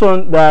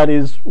person that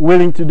is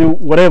willing to do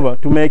whatever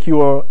to make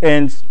your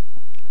ends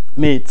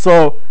meet.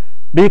 So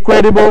be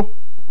credible,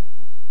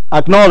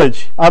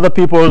 acknowledge other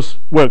people's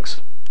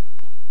works.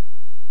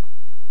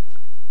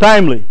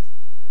 Timely.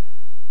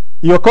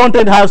 Your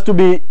content has to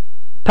be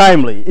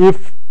timely.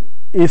 If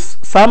it's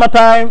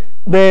summertime,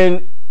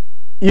 then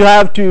you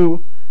have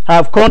to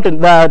have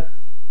content that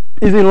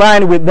is in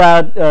line with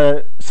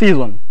that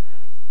season.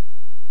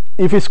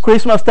 If it's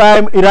Christmas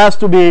time, it has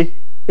to be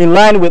in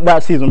line with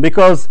that season,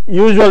 because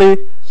usually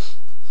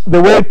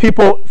the way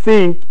people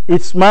think,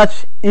 it's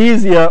much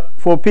easier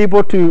for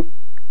people to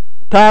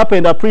tap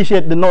and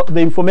appreciate the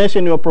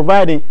information you're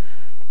providing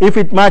if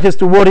it matches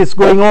to what is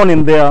going on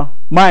in their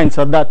minds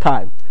at that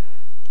time.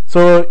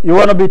 So you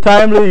want to be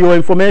timely. Your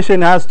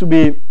information has to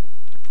be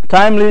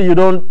timely. You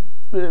don't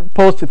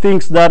post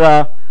things that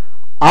are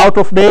out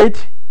of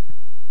date.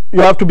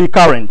 You have to be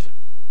current.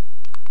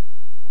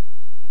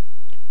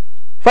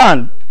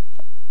 Fun.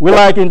 We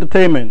like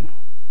entertainment.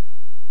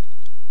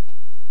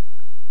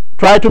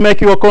 Try to make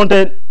your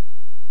content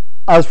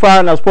as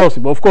fun as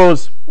possible. Of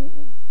course,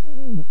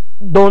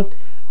 don't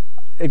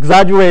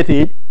exaggerate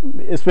it,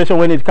 especially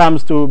when it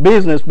comes to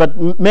business,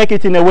 but make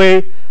it in a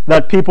way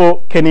that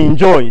people can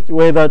enjoy it,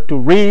 whether to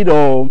read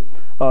or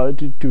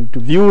to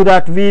view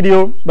that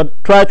video,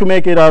 but try to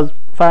make it as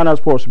fun as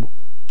possible.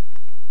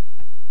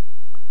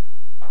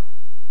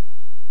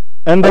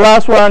 And the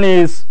last one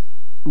is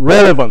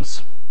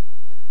relevance.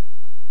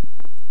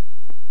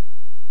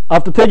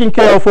 After taking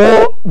care of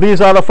all these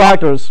other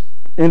factors,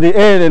 in the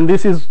end, and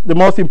this is the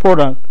most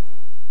important,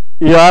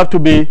 you have to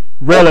be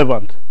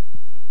relevant.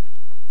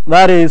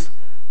 That is,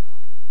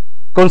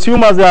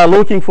 consumers are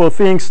looking for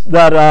things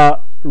that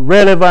are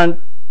relevant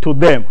to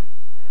them.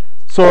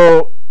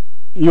 So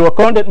your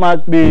content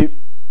must be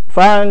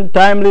fun,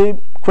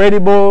 timely,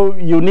 credible,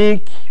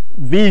 unique,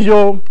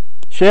 visual,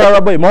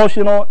 shareable,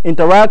 emotional,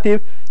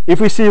 interactive. If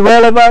we see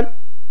relevant,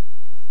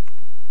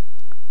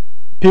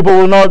 people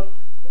will not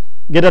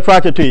get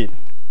attracted to it.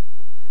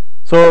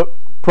 So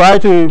try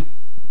to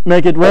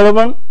make it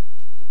relevant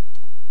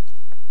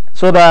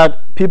so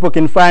that people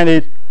can find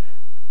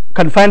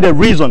a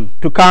reason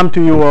to come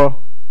to your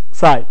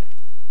site.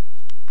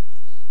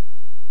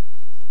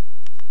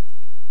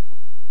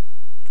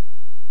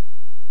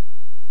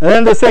 And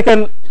then the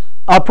second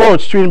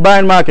approach to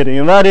inbound marketing,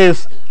 and that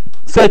is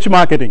search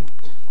marketing.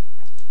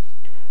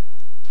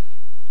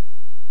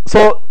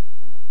 So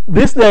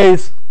these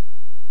days,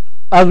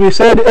 as we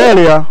said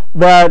earlier,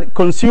 that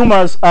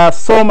consumers are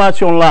so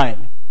much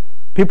online.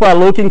 People are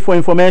looking for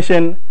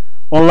information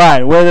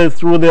online, whether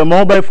through their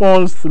mobile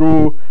phones,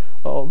 through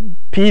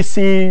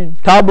PC,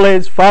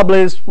 tablets,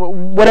 phablets,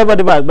 whatever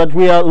device, but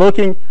we are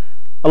looking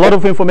a lot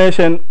of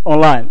information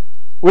online,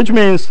 which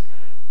means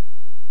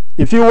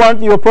if you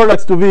want your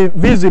products to be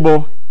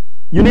visible,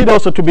 you need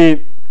also to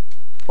be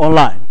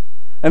online.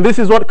 And this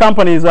is what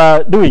companies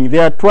are doing. They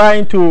are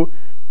trying to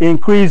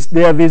increase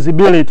their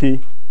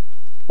visibility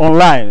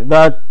online,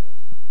 that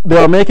they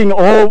are making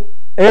all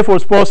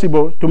efforts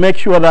possible to make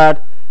sure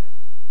that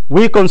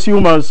we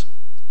consumers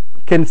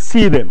can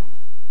see them,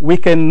 we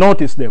can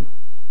notice them.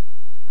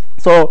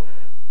 So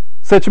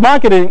search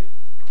marketing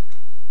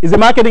is a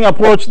marketing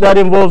approach that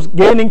involves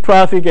gaining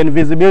traffic and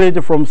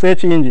visibility from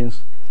search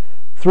engines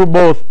through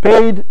both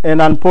paid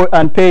and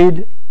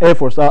unpaid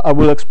efforts. I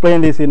will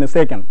explain this in a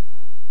second.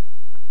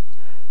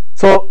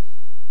 So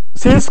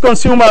since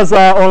consumers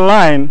are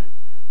online,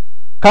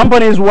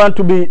 companies want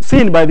to be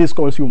seen by these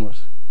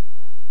consumers.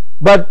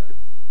 But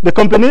the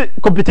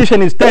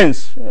competition is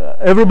tense.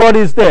 Everybody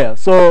is there.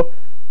 So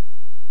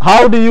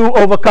how do you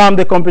overcome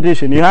the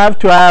competition? You have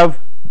to have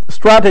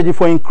strategy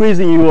for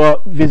increasing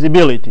your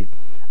visibility.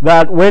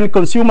 That when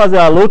consumers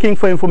are looking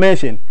for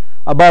information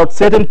about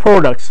certain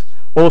products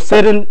or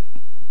certain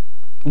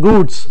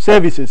goods,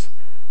 services,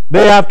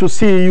 they have to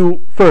see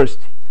you first.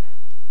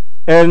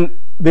 And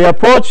the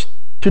approach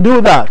to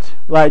do that,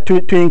 like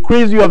to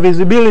increase your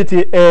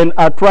visibility and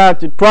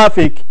attract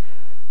traffic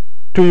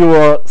to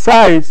your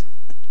sites,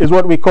 is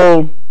what we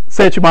call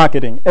search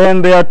marketing.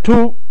 And there are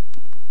two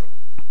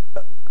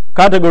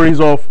categories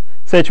of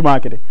search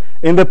marketing.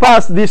 In the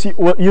past, this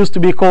used to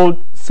be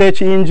called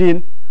search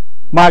engine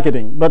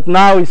marketing, but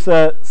now it's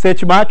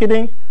search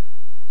marketing.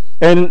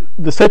 And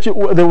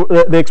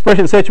the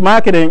expression search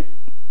marketing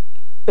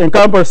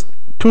encompasses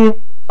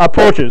two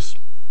approaches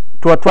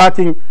to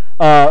attracting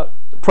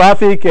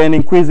traffic and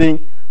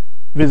increasing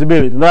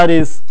visibility. That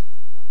is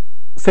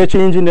search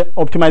engine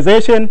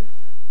optimization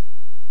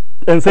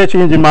and search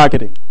engine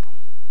marketing.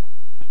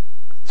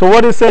 So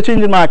what is search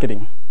engine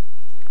marketing?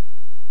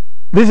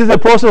 This is a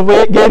process of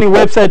gaining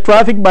website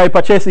traffic by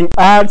purchasing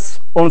ads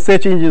on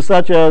search engines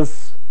such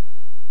as,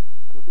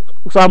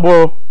 for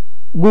example,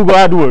 Google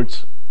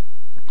AdWords.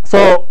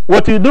 So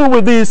what you do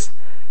with this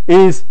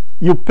is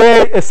you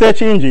pay a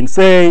search engine,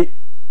 say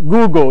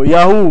Google,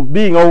 Yahoo,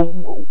 Bing,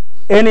 or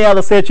any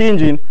other search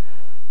engine,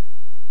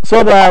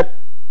 so that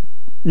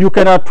you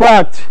can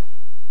attract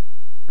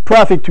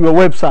traffic to your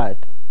website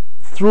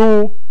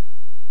through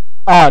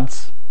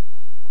ads.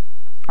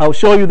 I'll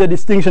show you the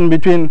distinction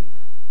between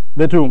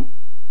the two.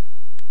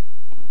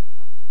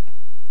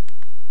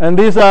 And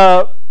these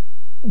are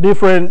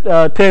different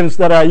terms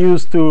that are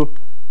used to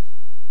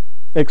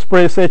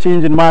express search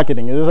engine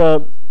marketing. These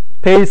are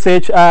paid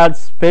search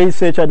ads, paid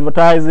search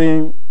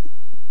advertising,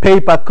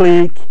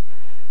 pay-per-click.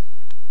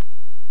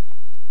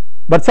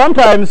 But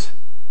sometimes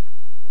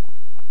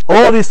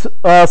all these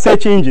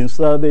search engines,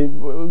 the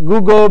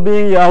Google,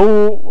 Bing,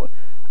 Yahoo,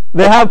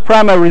 they have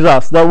primary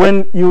results. That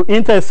when you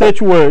enter a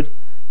search word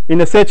in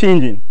a search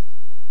engine,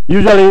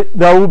 usually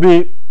there will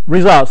be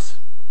results.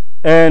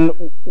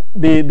 And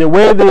the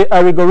way the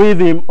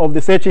algorithm of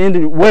the search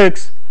engine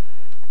works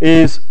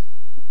is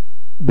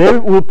they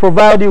will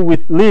provide you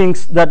with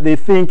links that they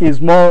think is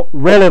more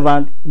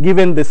relevant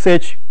given the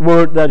search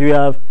word that you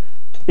have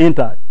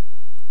entered.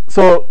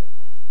 So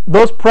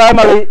those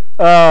primary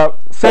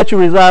search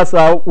results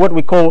are what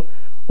we call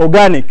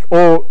organic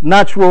or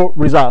natural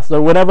results. So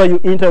whenever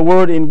you enter a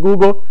word in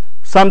Google,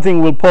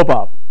 something will pop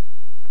up.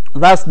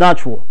 That's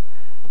natural.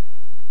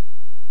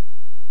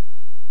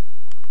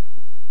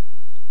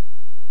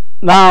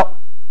 Now,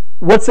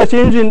 what search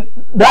engine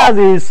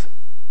does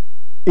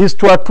is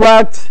to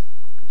attract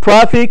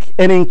traffic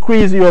and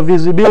increase your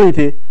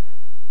visibility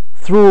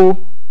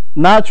through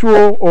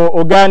natural or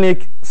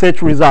organic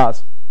search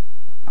results.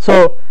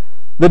 So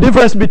the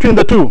difference between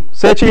the two,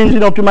 search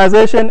engine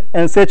optimization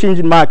and search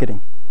engine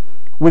marketing.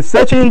 With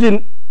search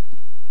engine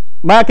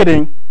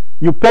marketing,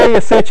 you pay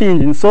a search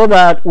engine so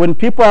that when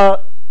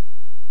people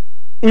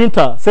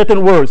enter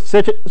certain words,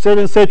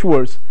 certain search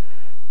words,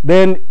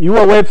 then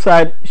your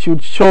website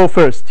should show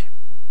first.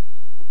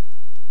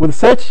 With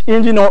search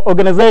engine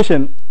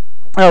organization,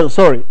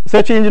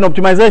 search engine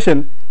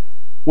optimization,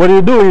 what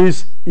you do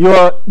is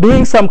you're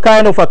doing some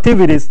kind of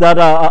activities that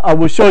I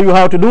will show you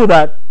how to do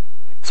that,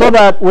 so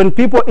that when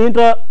people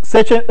enter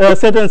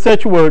certain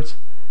search words,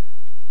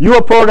 your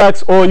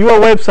products or your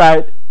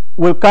website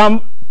will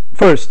come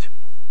first.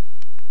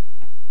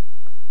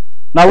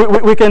 Now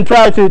we can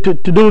try to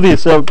do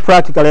this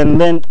practically and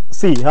then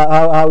see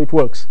how it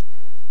works.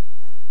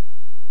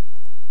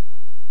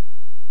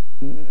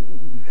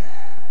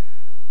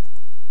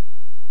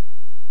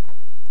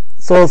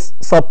 So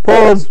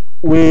suppose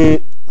we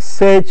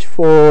search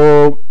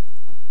for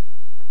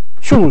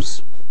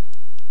shoes.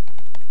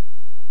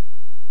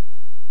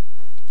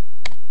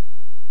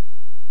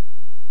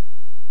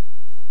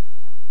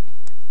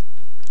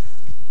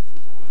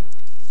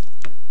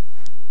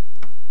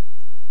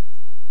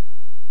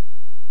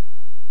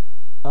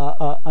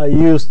 I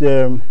use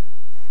the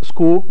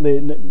school, the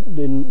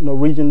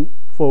Norwegian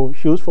for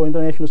shoes for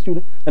international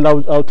students, and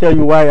I'll tell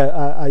you why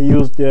I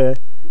use the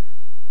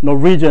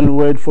Norwegian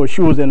word for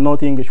shoes and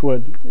not English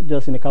word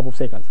just in a couple of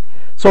seconds.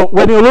 So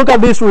when you look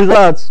at these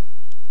results,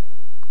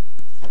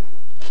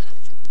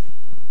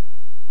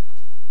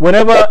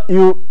 whenever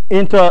you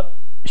enter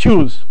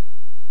shoes,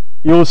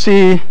 you'll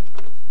see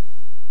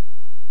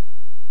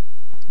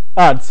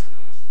ads.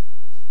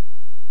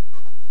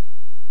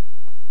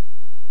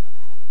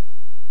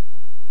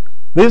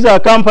 These are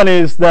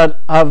companies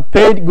that have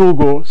paid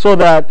Google so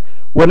that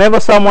whenever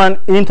someone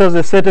enters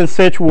a certain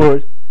search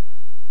word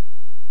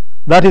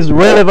that is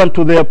relevant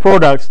to their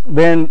products,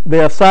 then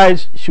their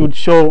site should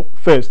show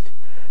first.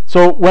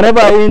 So whenever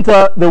I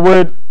enter the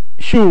word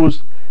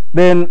shoes,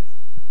 then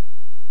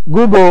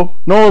Google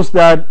knows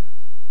that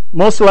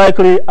most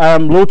likely I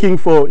am looking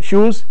for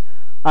shoes,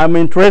 I'm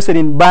interested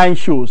in buying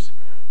shoes.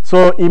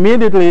 So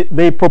immediately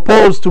they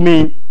propose to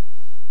me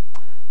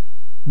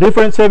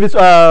different service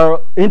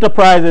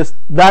enterprises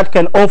that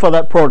can offer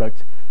that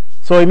product.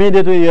 So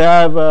immediately you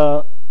have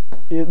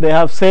they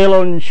have sale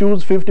on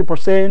shoes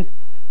 50%,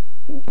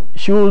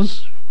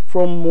 shoes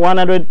from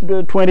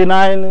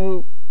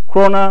 129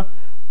 krona,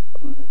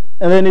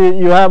 and then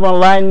you have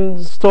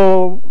online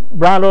store,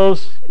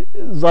 Brandos,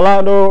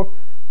 Zalando.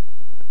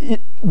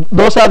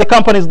 Those are the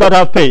companies that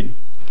have paid.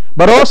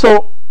 But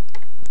also,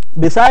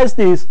 besides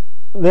this,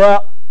 there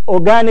are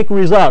organic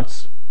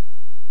results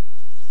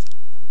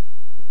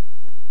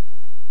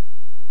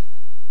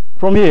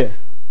from here.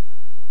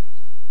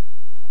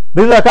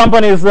 These are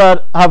companies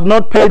that have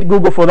not paid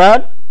Google for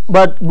that,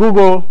 but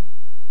Google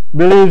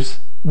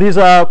believes these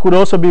could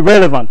also be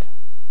relevant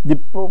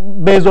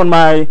based on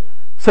my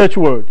search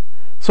word.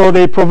 So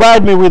they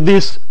provide me with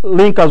this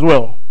link as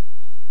well.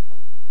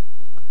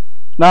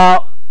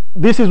 Now,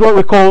 this is what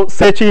we call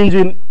search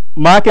engine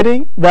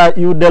marketing, that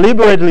you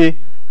deliberately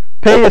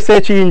pay a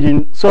search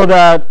engine so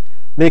that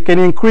they can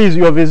increase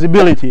your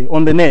visibility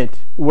on the net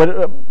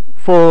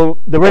for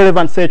the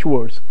relevant search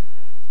words.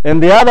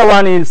 And the other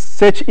one is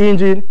search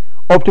engine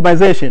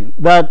optimization,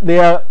 that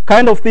there are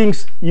kind of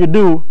things you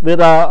do that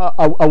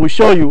I will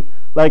show you,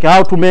 like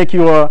how to make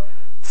your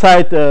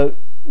site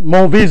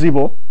more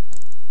visible,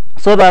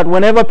 so that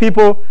whenever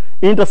people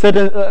enter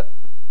certain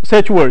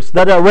search words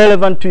that are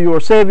relevant to your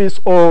service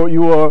or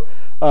your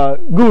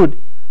good,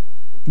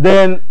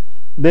 then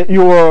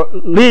your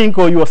link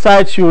or your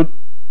site should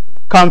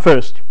come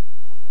first.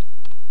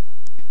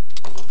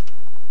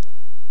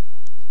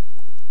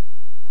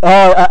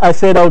 I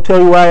said I'll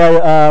tell you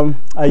why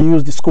I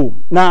use the school.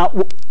 Now,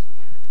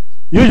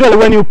 usually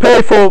when you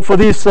pay for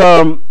this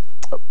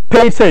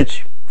paid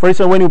search, for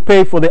instance, when you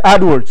pay for the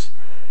AdWords,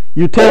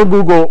 you tell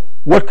Google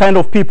what kind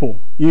of people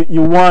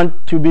you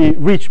want to be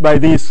reached by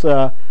this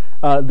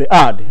the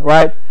ad,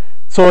 right?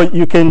 So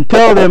you can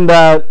tell them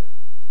that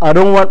I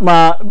don't want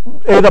my,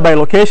 either by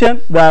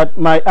location, that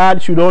my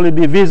ad should only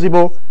be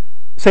visible,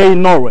 say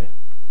in Norway.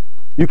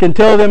 You can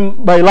tell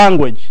them by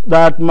language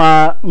that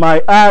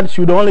my ad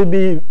should only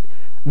be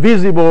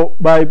visible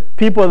by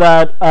people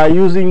that are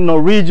using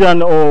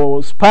Norwegian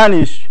or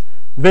Spanish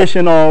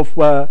version of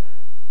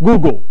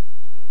Google.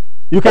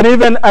 You can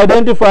even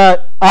identify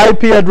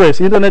IP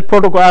address, Internet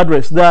Protocol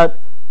address, that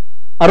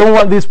I don't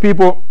want these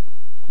people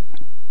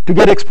to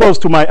get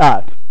exposed to my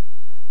ad.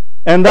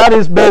 And that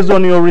is based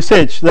on your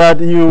research, that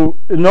you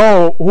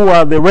know who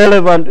are the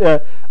relevant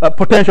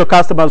potential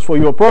customers for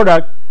your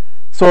product.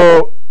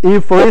 So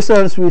if, for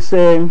instance, we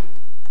say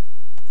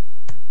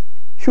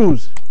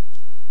shoes,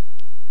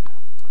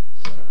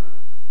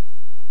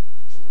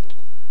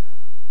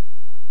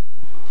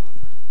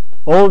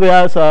 all the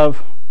ads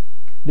have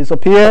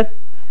disappeared,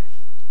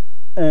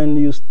 and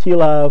you still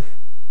have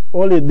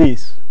only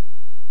this.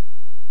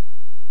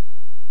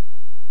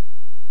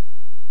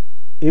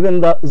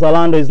 Even that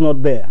Zalando is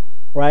not there,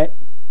 right?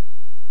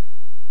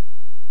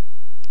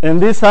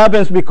 And this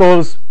happens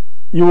because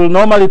you will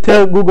normally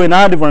tell Google in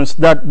advance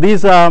that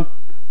these are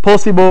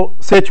possible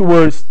search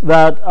words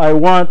that I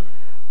want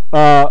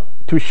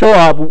to show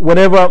up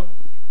whenever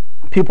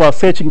people are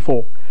searching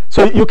for.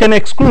 So you can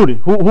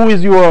exclude who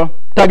is your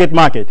target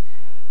market.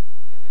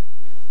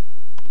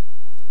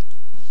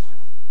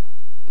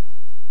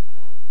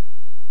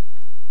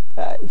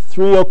 It's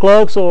 3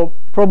 o'clock, so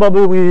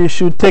probably we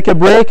should take a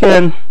break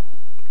and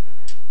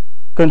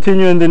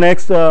continue in the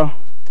next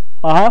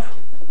half.